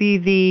being maybe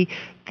the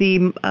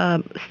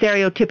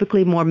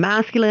stereotypically more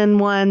masculine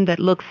one that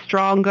looks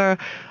stronger.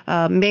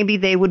 Maybe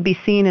they would be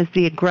seen as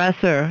the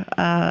aggressor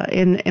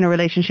in a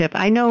relationship.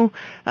 I know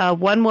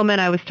one woman,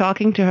 I was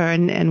talking to her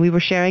and we were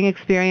sharing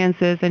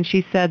experiences, and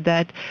she said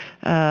that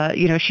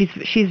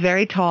she's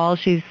very tall.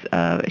 She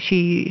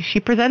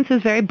presents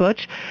as very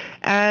butch,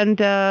 and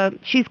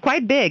she's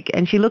quite big,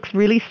 and she looks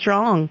really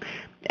strong.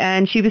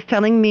 And she was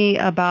telling me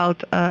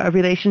about a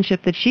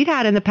relationship that she'd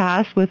had in the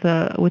past with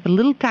a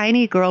little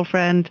tiny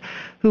girlfriend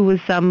who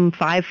was some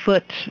 5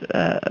 foot,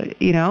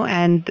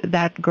 and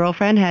that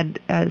girlfriend had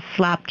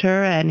slapped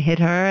her and hit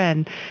her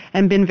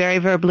and been very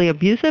verbally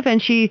abusive.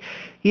 And she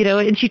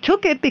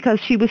took it because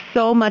she was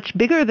so much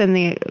bigger than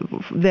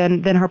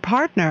her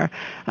partner,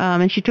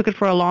 and she took it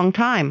for a long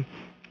time.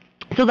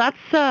 So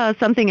that's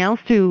something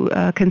else to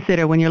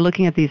consider when you're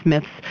looking at these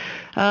myths.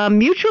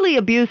 Mutually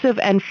abusive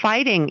and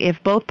fighting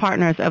if both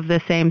partners of the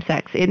same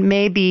sex.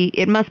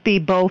 It must be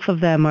both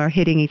of them are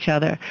hitting each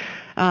other.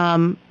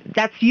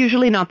 That's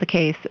usually not the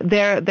case.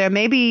 There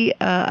may be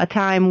a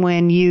time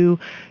when you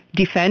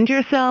defend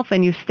yourself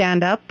and you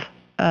stand up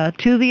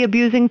to the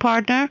abusing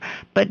partner,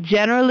 but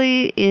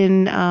generally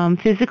in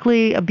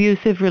physically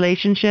abusive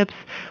relationships,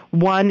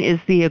 one is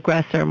the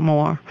aggressor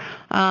more.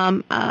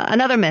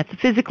 Another myth,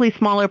 physically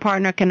smaller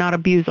partner cannot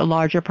abuse a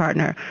larger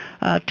partner.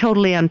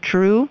 Totally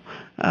untrue.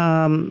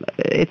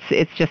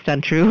 It's just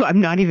untrue.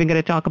 I'm not even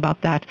going to talk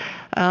about that.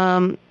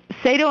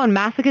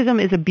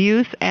 Sadomasochism is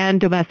abuse and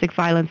domestic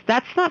violence.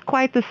 That's not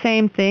quite the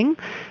same thing.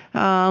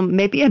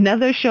 Maybe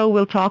another show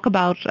we'll talk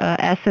about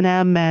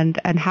S&M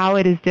and how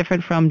it is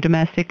different from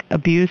domestic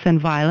abuse and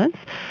violence.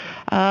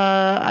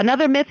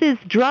 Another myth is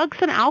drugs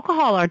and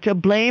alcohol are to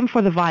blame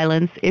for the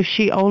violence if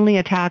she only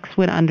attacks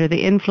when under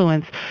the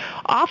influence.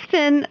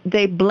 Often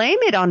they blame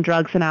it on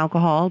drugs and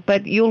alcohol,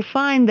 but you'll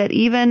find that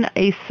even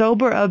a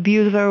sober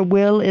abuser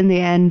will in the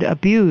end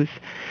abuse.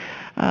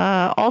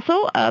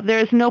 Also, there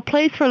is no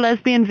place for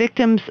lesbian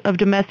victims of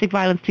domestic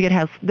violence to get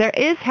help. There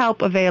is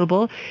help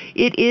available.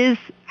 It is,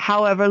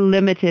 however,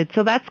 limited.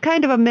 So that's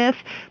kind of a myth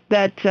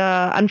that,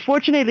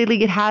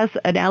 unfortunately, it has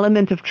an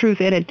element of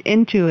truth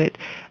into it.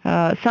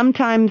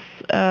 Sometimes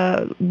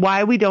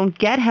why we don't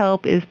get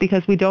help is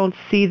because we don't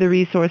see the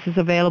resources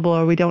available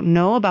or we don't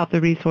know about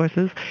the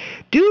resources.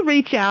 Do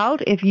reach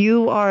out if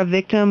you are a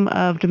victim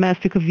of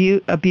domestic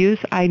abuse.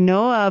 I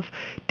know of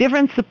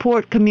different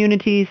support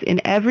communities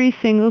in every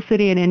single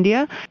city in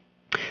India.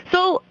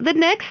 So the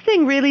next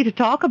thing really to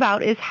talk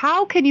about is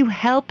how can you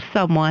help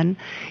someone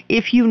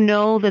if you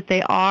know that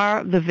they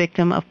are the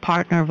victim of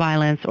partner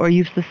violence or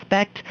you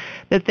suspect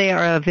that they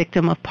are a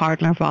victim of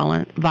partner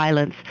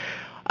violence.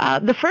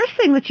 The first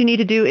thing that you need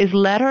to do is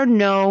let her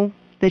know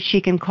that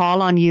she can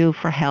call on you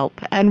for help,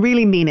 and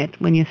really mean it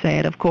when you say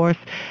it, of course.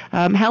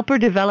 Help her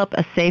develop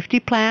a safety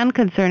plan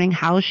concerning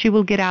how she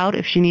will get out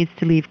if she needs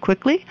to leave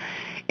quickly,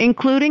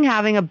 including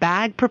having a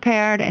bag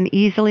prepared and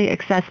easily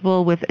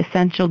accessible with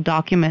essential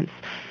documents.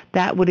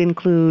 That would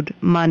include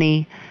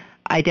money,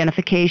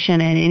 identification,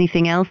 and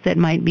anything else that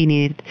might be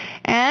needed,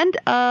 and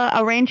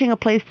arranging a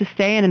place to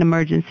stay in an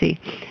emergency.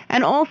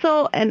 And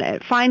also,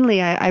 and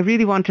finally, I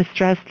really want to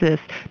stress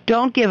this,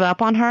 don't give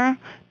up on her.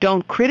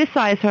 Don't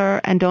criticize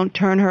her and don't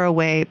turn her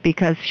away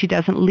because she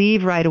doesn't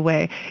leave right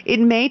away.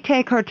 It may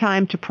take her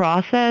time to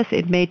process.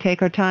 It may take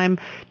her time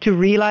to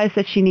realize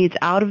that she needs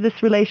out of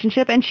this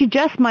relationship, and she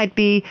just might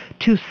be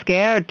too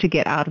scared to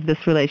get out of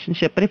this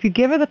relationship. But if you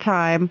give her the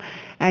time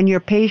and you're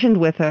patient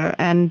with her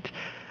and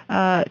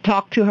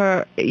talk to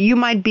her, you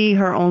might be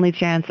her only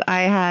chance.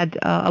 I had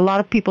a lot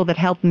of people that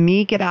helped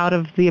me get out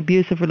of the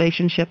abusive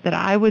relationship that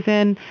I was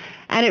in,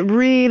 and it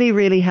really,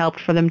 really helped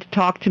for them to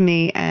talk to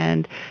me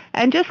and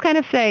just kind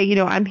of say,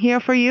 I'm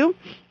here for you.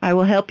 I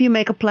will help you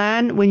make a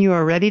plan when you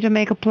are ready to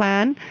make a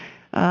plan.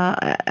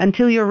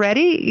 Until you're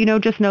ready,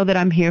 just know that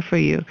I'm here for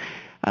you.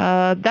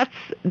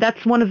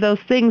 That's one of those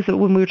things that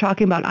when we were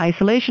talking about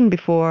isolation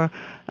before,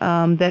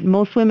 that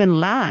most women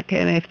lack.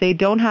 And if they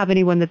don't have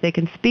anyone that they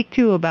can speak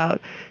to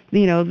about,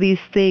 these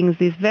things,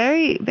 these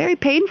very, very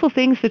painful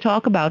things to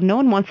talk about. No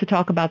one wants to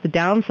talk about the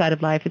downside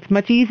of life. It's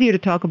much easier to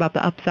talk about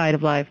the upside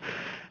of life.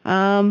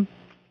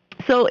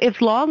 So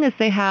as long as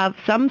they have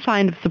some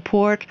kind of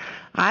support,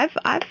 I've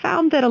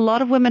found that a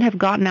lot of women have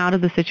gotten out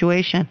of the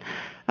situation.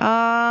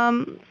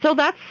 So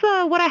that's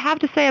what I have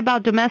to say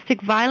about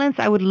domestic violence.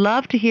 I would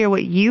love to hear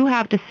what you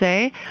have to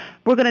say.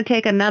 We're going to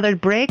take another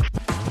break.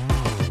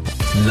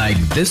 Like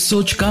this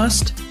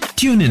Sochcast?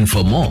 Tune in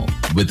for more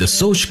with the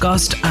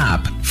Sochcast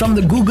app from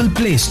the Google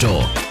Play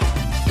Store.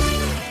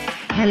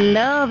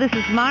 Hello, this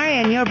is Mari,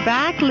 and you're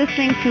back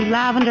listening to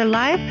Lavender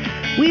Life.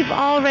 We've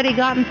already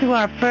gotten through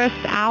our first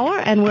hour,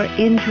 and we're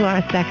into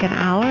our second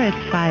hour. It's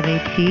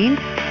 5:18.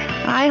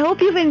 I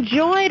hope you've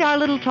enjoyed our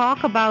little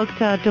talk about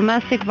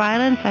domestic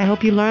violence. I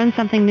hope you learned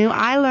something new.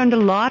 I learned a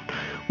lot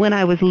when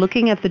I was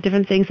looking at the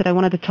different things that I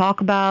wanted to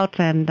talk about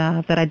and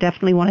that I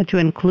definitely wanted to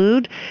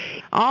include.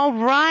 All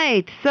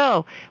right,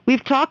 so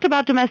we've talked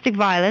about domestic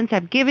violence.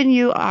 I've given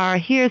you our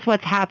Here's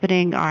What's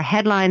Happening, our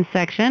headline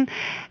section,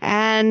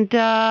 and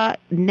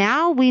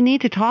now we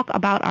need to talk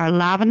about our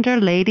Lavender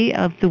Lady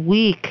of the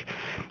Week.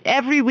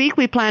 Every week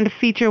we plan to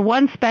feature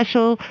one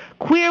special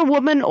queer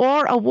woman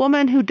or a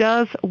woman who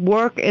does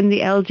work in the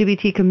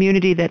LGBT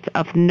community that's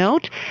of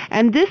note.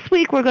 And this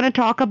week we're going to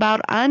talk about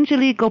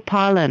Anjali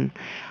Gopalan.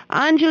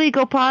 Anjali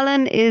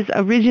Gopalan is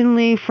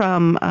originally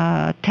from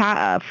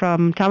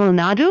Tamil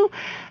Nadu,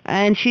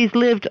 and she's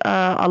lived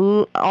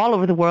all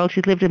over the world.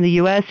 She's lived in the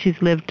U.S.,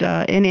 she's lived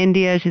in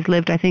India, she's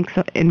lived, I think,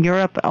 in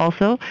Europe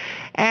also.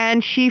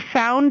 And she's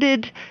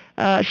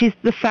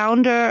the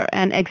founder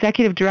and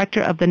executive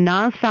director of the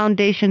Naz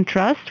Foundation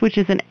Trust, which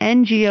is an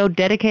NGO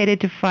dedicated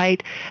to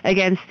fight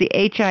against the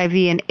HIV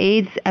and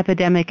AIDS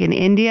epidemic in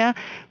India,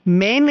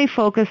 mainly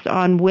focused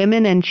on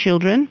women and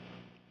children.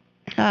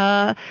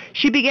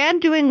 She began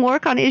doing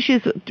work on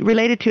issues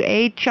related to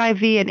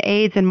HIV and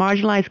AIDS in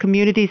marginalized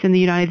communities in the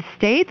United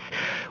States.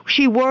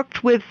 She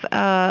worked with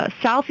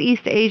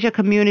Southeast Asia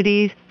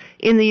communities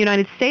in the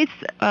United States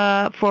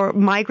for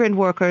migrant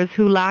workers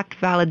who lacked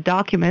valid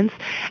documents.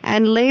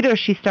 And later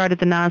she started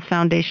the Naz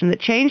Foundation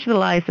that changed the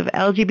lives of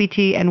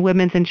LGBT and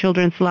women's and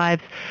children's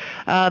lives,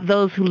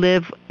 those who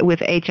live with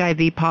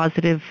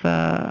HIV-positive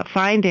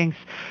findings.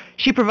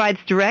 She provides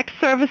direct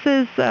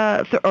services,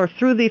 or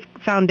through the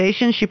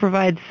foundation, she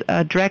provides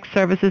direct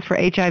services for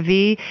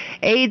HIV,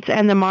 AIDS,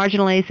 and the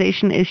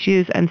marginalization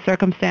issues and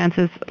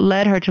circumstances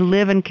led her to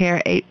live and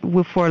care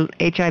for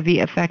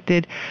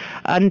HIV-affected,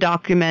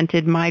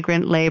 undocumented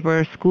migrant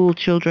labor, school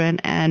children,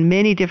 and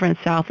many different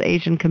South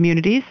Asian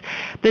communities.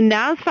 The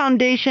Naz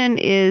Foundation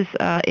is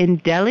in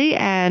Delhi,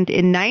 and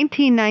in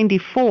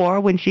 1994,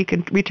 when she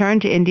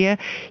returned to India,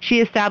 she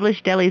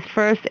established Delhi's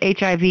first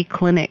HIV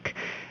clinic.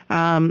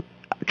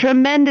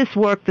 Tremendous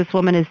work this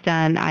woman has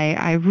done.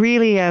 I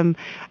really am.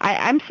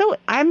 I'm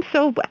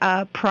so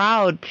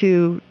proud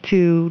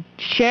to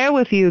share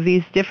with you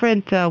these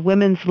different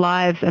women's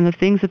lives and the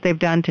things that they've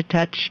done to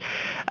touch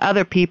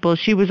other people.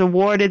 She was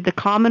awarded the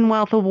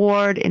Commonwealth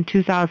Award in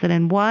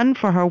 2001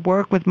 for her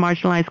work with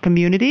marginalized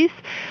communities.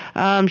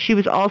 She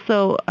was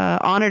also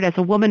honored as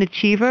a Woman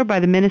Achiever by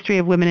the Ministry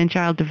of Women and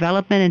Child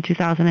Development in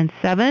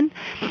 2007.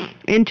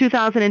 In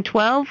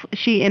 2012,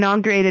 she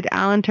inaugurated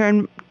Alan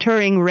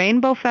Turing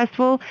Rainbow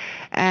Festival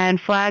and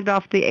flagged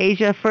off the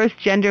Asia First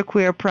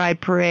Genderqueer Pride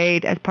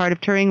Parade as part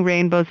of Turing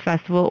Rainbow's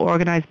festival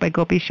organized by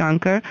Gopi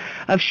Shankar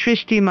of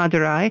Shrishti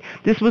Madurai.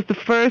 This was the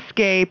first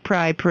gay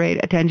pride parade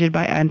attended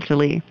by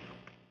Anjali.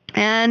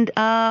 And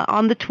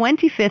on the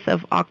 25th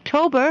of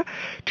October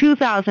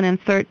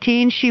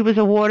 2013, she was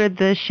awarded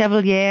the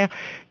Chevalier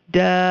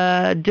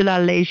de la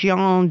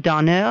Légion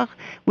d'Honneur,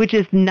 which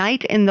is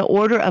Knight in the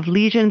Order of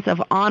Legions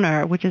of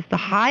Honor, which is the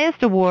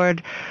highest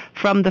award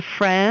from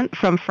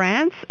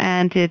France,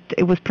 and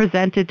it was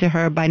presented to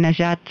her by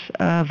Najat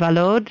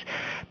Vallaud,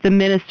 the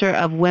Minister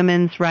of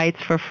Women's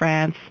Rights for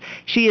France.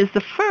 She is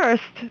the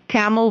first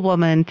Tamil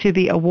woman to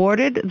be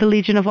awarded the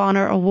Legion of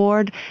Honor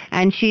award,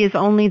 and she is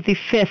only the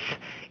fifth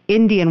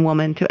Indian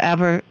woman to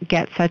ever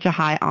get such a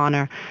high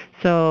honor.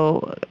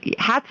 So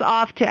hats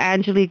off to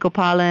Anjali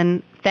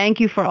Gopalan.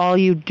 Thank you for all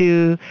you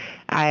do.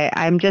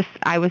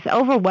 I was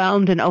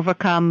overwhelmed and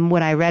overcome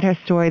when I read her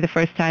story the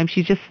first time.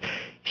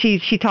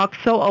 She talked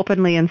so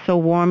openly and so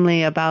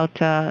warmly about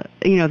the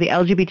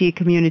LGBT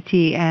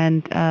community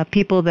and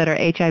people that are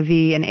HIV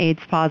and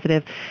AIDS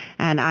positive.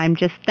 And I'm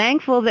just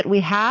thankful that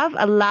we have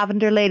a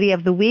Lavender Lady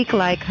of the Week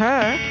like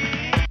her.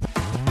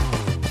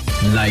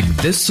 Like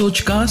this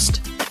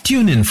Sochcast?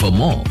 Tune in for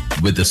more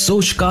with the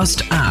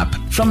Sochcast app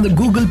from the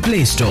Google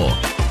Play Store.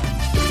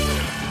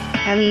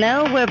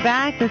 Hello, we're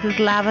back. This is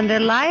Lavender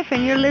Life,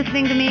 and you're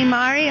listening to me,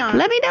 Mari.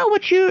 Let me know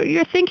what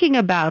you're thinking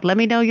about. Let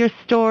me know your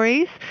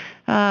stories.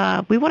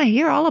 We want to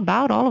hear all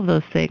about all of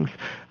those things.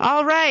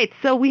 All right,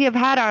 so we have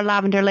had our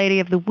Lavender Lady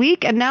of the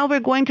Week, and now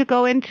we're going to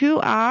go into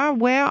our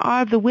Where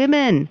Are the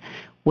Women?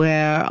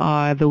 Where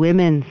Are the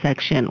Women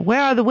section.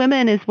 Where Are the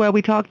Women is where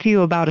we talk to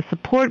you about a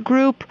support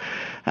group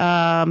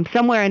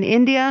somewhere in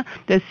India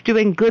that's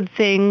doing good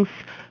things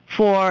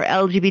for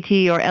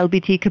LGBT or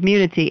LBT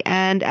community.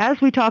 And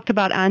as we talked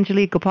about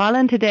Anjali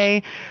Gopalan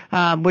today,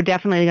 we're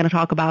definitely going to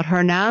talk about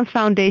her Naz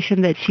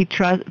Foundation that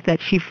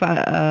she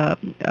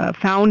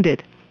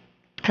founded.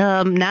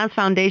 Naz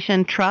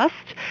Foundation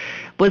Trust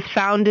was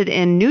founded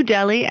in New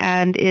Delhi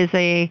and is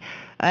a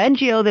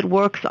NGO that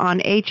works on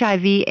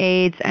HIV,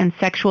 AIDS, and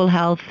sexual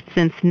health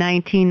since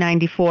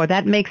 1994.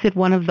 That makes it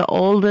one of the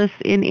oldest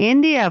in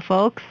India,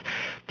 folks.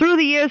 Through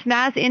the years,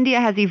 Naz India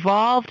has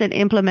evolved and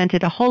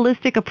implemented a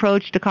holistic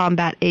approach to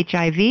combat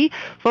HIV,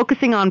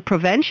 focusing on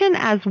prevention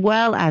as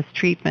well as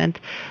treatment.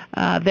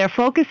 Their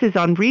focus is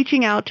on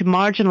reaching out to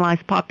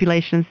marginalized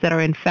populations that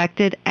are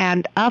infected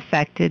and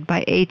affected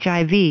by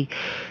HIV.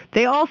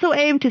 They also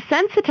aim to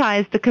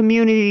sensitize the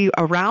community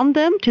around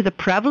them to the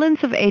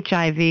prevalence of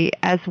HIV,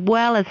 as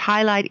well as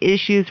highlight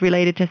issues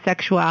related to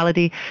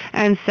sexuality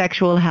and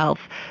sexual health.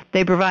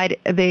 They provide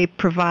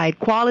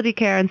quality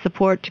care and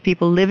support to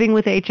people living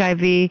with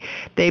HIV.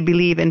 They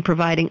believe in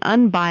providing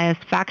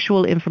unbiased,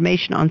 factual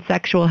information on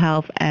sexual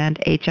health and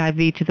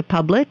HIV to the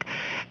public,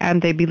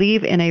 and they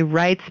believe in a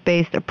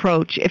rights-based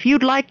approach. If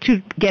you'd like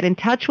to get in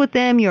touch with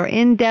them, you're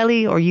in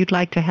Delhi, or you'd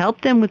like to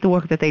help them with the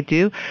work that they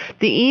do,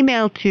 the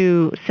email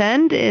to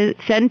send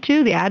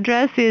to, the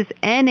address is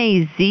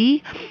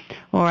NAZ,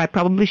 or I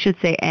probably should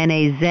say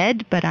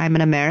NAZ, but I'm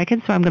an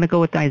American, so I'm going to go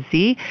with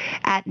IZ,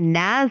 at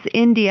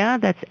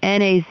NAZindia, that's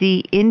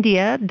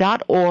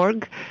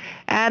NAZindia.org.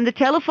 And the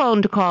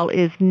telephone to call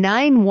is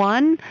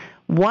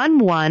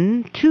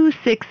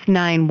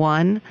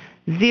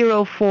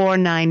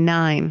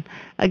 9111-2691-0499.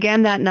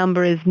 Again, that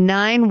number is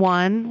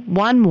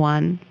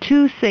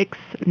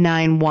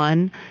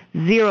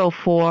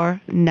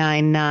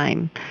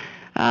 9111-2691-0499.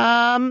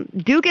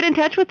 Do get in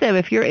touch with them.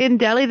 If you're in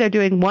Delhi, they're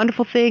doing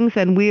wonderful things,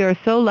 and we are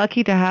so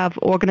lucky to have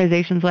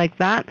organizations like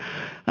that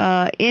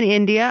in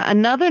India.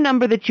 Another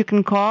number that you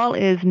can call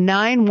is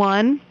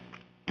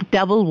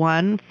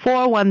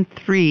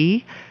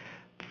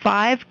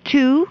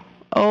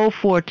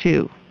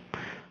 9111-413-52042.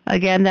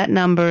 Again, that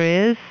number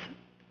is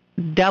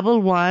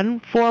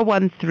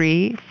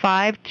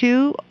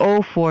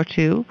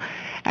 11413-52042.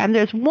 And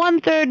there's one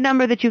third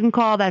number that you can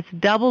call. That's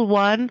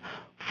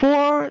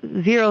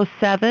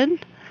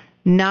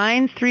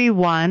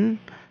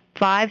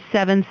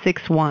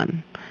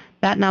 11407-931-5761.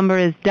 That number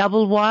is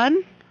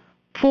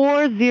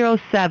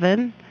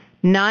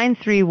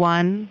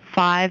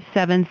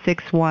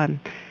 11407-931-5761.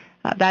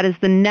 That is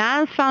the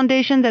NAZ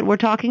Foundation that we're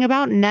talking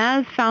about,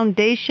 NAZ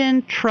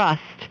Foundation Trust.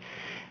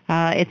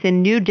 It's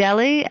in New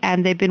Delhi,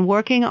 and they've been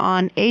working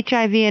on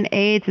HIV and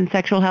AIDS and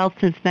sexual health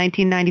since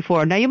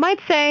 1994. Now, you might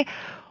say,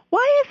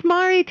 why is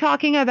Mari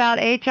talking about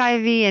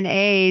HIV and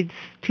AIDS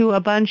to a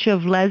bunch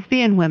of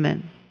lesbian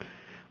women?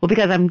 Well,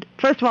 because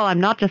first of all,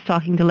 I'm not just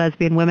talking to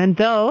lesbian women,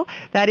 though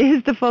that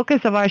is the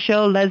focus of our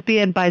show.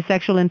 Lesbian,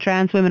 bisexual, and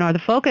trans women are the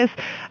focus.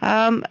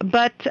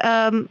 But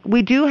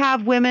we do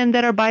have women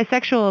that are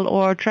bisexual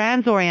or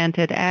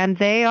trans-oriented, and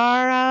they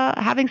are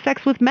having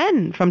sex with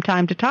men from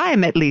time to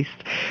time, at least.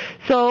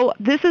 So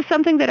this is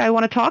something that I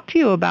want to talk to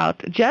you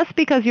about. Just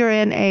because you're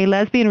in a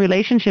lesbian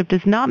relationship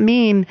does not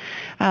mean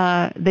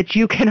that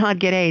you cannot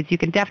get AIDS. You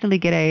can definitely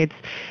get AIDS.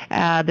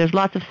 There's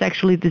lots of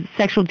sexually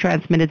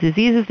transmitted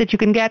diseases that you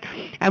can get.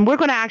 And we're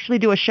going to actually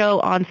do a show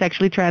on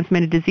sexually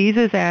transmitted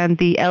diseases and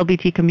the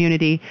LBT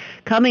community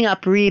coming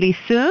up really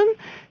soon.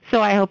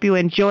 So I hope you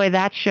enjoy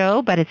that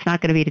show, but it's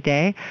not going to be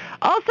today.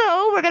 Also,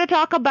 we're going to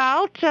talk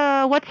about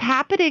what's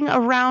happening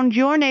around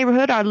your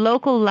neighborhood, our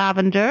local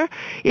Lavender.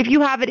 If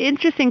you have an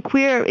interesting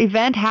queer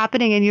event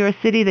happening in your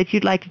city that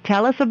you'd like to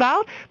tell us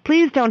about,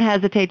 please don't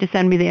hesitate to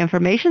send me the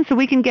information so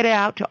we can get it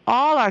out to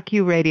all our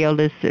Q Radio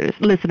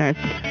listeners.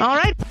 All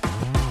right?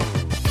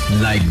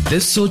 Like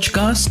this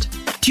Sochcast?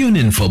 Tune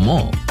in for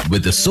more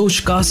with the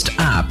Sochcast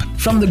app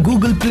from the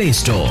Google Play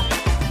Store.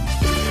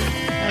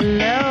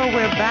 Hello,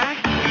 we're back.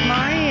 It's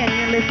Mari, and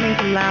you're listening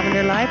to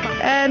Lavender Life.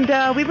 And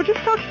we were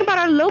just talking about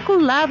our local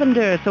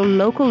Lavender. So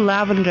local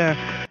Lavender,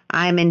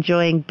 I'm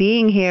enjoying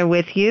being here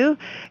with you.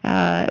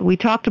 We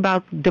talked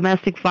about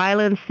domestic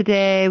violence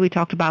today. We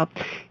talked about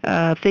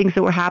things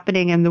that were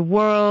happening in the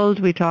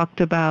world. We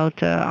talked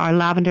about our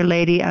Lavender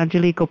lady,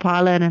 Anjali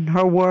Gopalan, and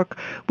her work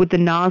with the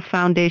NAZ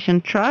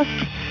Foundation Trust.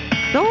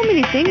 So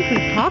many things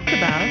we've talked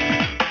about.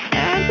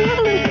 And we have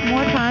a little bit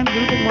more time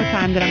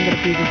that I'm going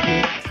to be with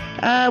you.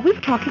 We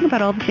were talking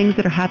about all the things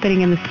that are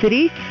happening in the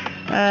city.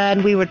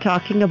 And we were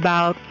talking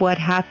about what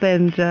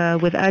happened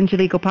with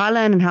Anjali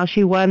Gopalan and how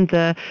she won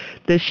the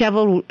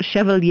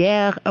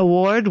Chevalier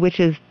Award, which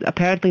is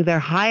apparently their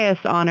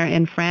highest honor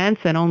in France,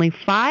 and only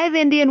 5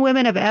 Indian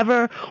women have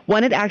ever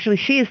won it. Actually,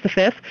 she is the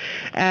 5th,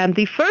 and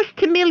the first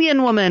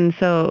Tamilian woman.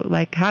 So,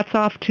 hats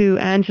off to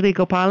Anjali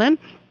Gopalan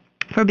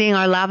for being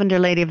our Lavender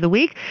Lady of the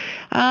Week.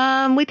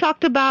 We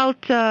talked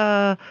about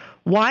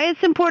why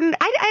it's important.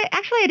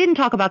 I didn't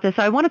talk about this,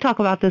 so I want to talk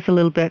about this a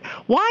little bit.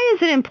 Why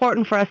is it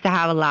important for us to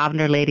have a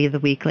Lavender Lady of the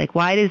Week?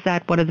 Why is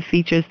that one of the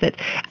features that,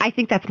 I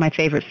think that's my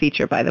favorite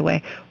feature, by the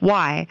way.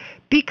 Why?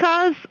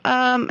 Because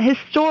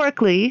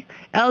historically,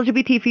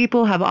 LGBT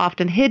people have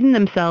often hidden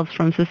themselves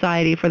from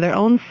society for their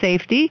own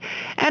safety,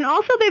 and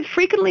also they've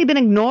frequently been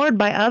ignored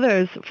by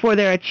others for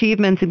their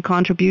achievements and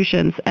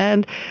contributions.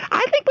 And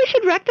I think we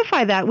should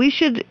rectify that. We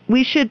should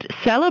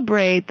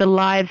celebrate the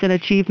lives and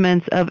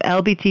achievements of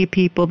LGBT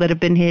people that have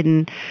been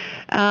hidden,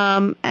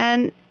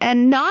 and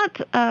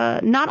not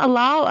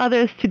allow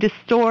others to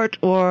distort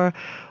or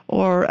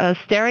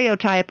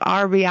stereotype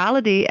our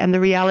reality and the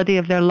reality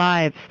of their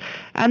lives.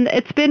 And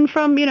it's been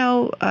from,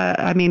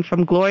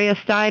 from Gloria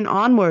Steinem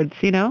onwards,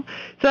 So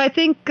I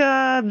think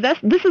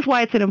this is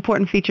why it's an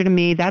important feature to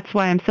me. That's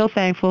why I'm so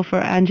thankful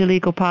for Anjali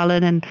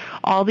Gopalan and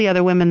all the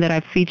other women that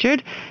I've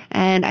featured.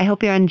 And I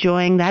hope you're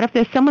enjoying that. If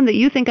there's someone that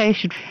you think I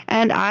should,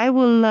 and I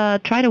will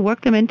try to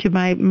work them into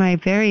my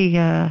very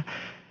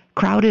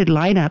crowded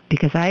lineup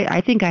because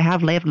I think I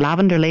have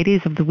Lavender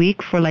Ladies of the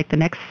Week for like the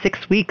next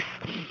 6 weeks.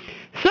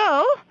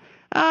 So,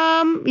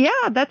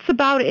 yeah, that's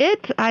about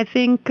it. I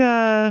think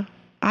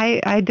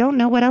I don't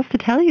know what else to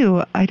tell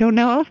you. I don't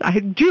know. I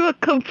drew a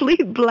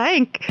complete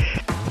blank.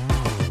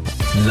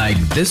 Like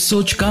this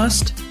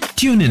Sochcast?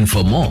 Tune in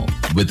for more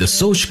with the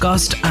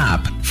Sochcast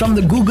app from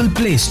the Google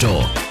Play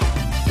Store.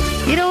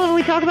 You know, when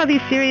we talk about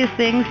these serious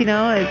things, you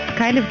know, it's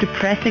kind of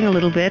depressing a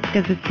little bit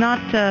because it's not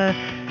the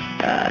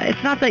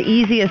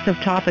easiest of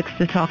topics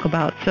to talk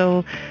about.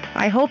 So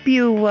I hope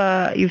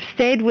you've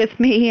stayed with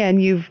me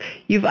and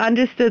you've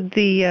understood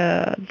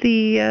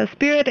the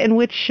spirit in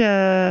which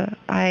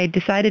I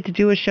decided to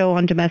do a show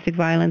on domestic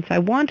violence. I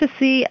want to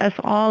see us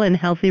all in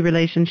healthy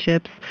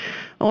relationships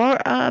or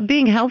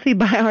being healthy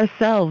by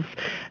ourselves.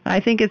 I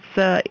think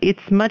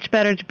it's much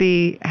better to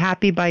be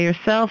happy by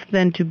yourself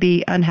than to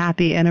be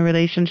unhappy in a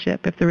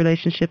relationship if the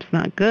relationship's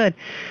not good.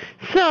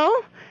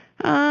 So,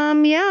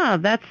 yeah,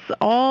 that's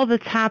all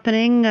that's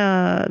happening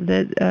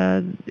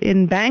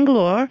in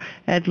Bangalore,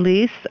 at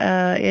least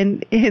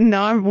in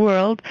our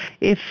world.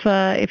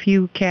 If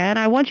you can,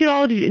 I want you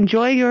all to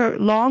enjoy your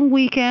long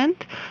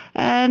weekend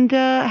and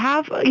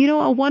have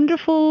a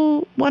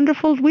wonderful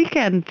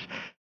weekend.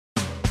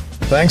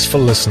 Thanks for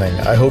listening.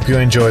 I hope you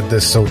enjoyed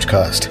this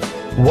Sochcast.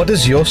 What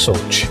is your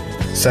Soch?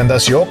 Send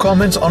us your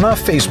comments on our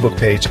Facebook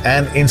page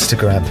and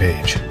Instagram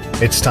page.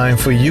 It's time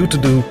for you to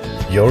do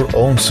your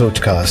own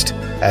Sochcast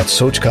at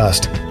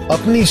Sochcast.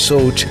 Apni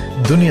Soch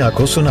Duniya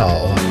ko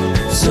sunao.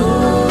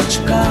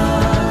 Sochcast.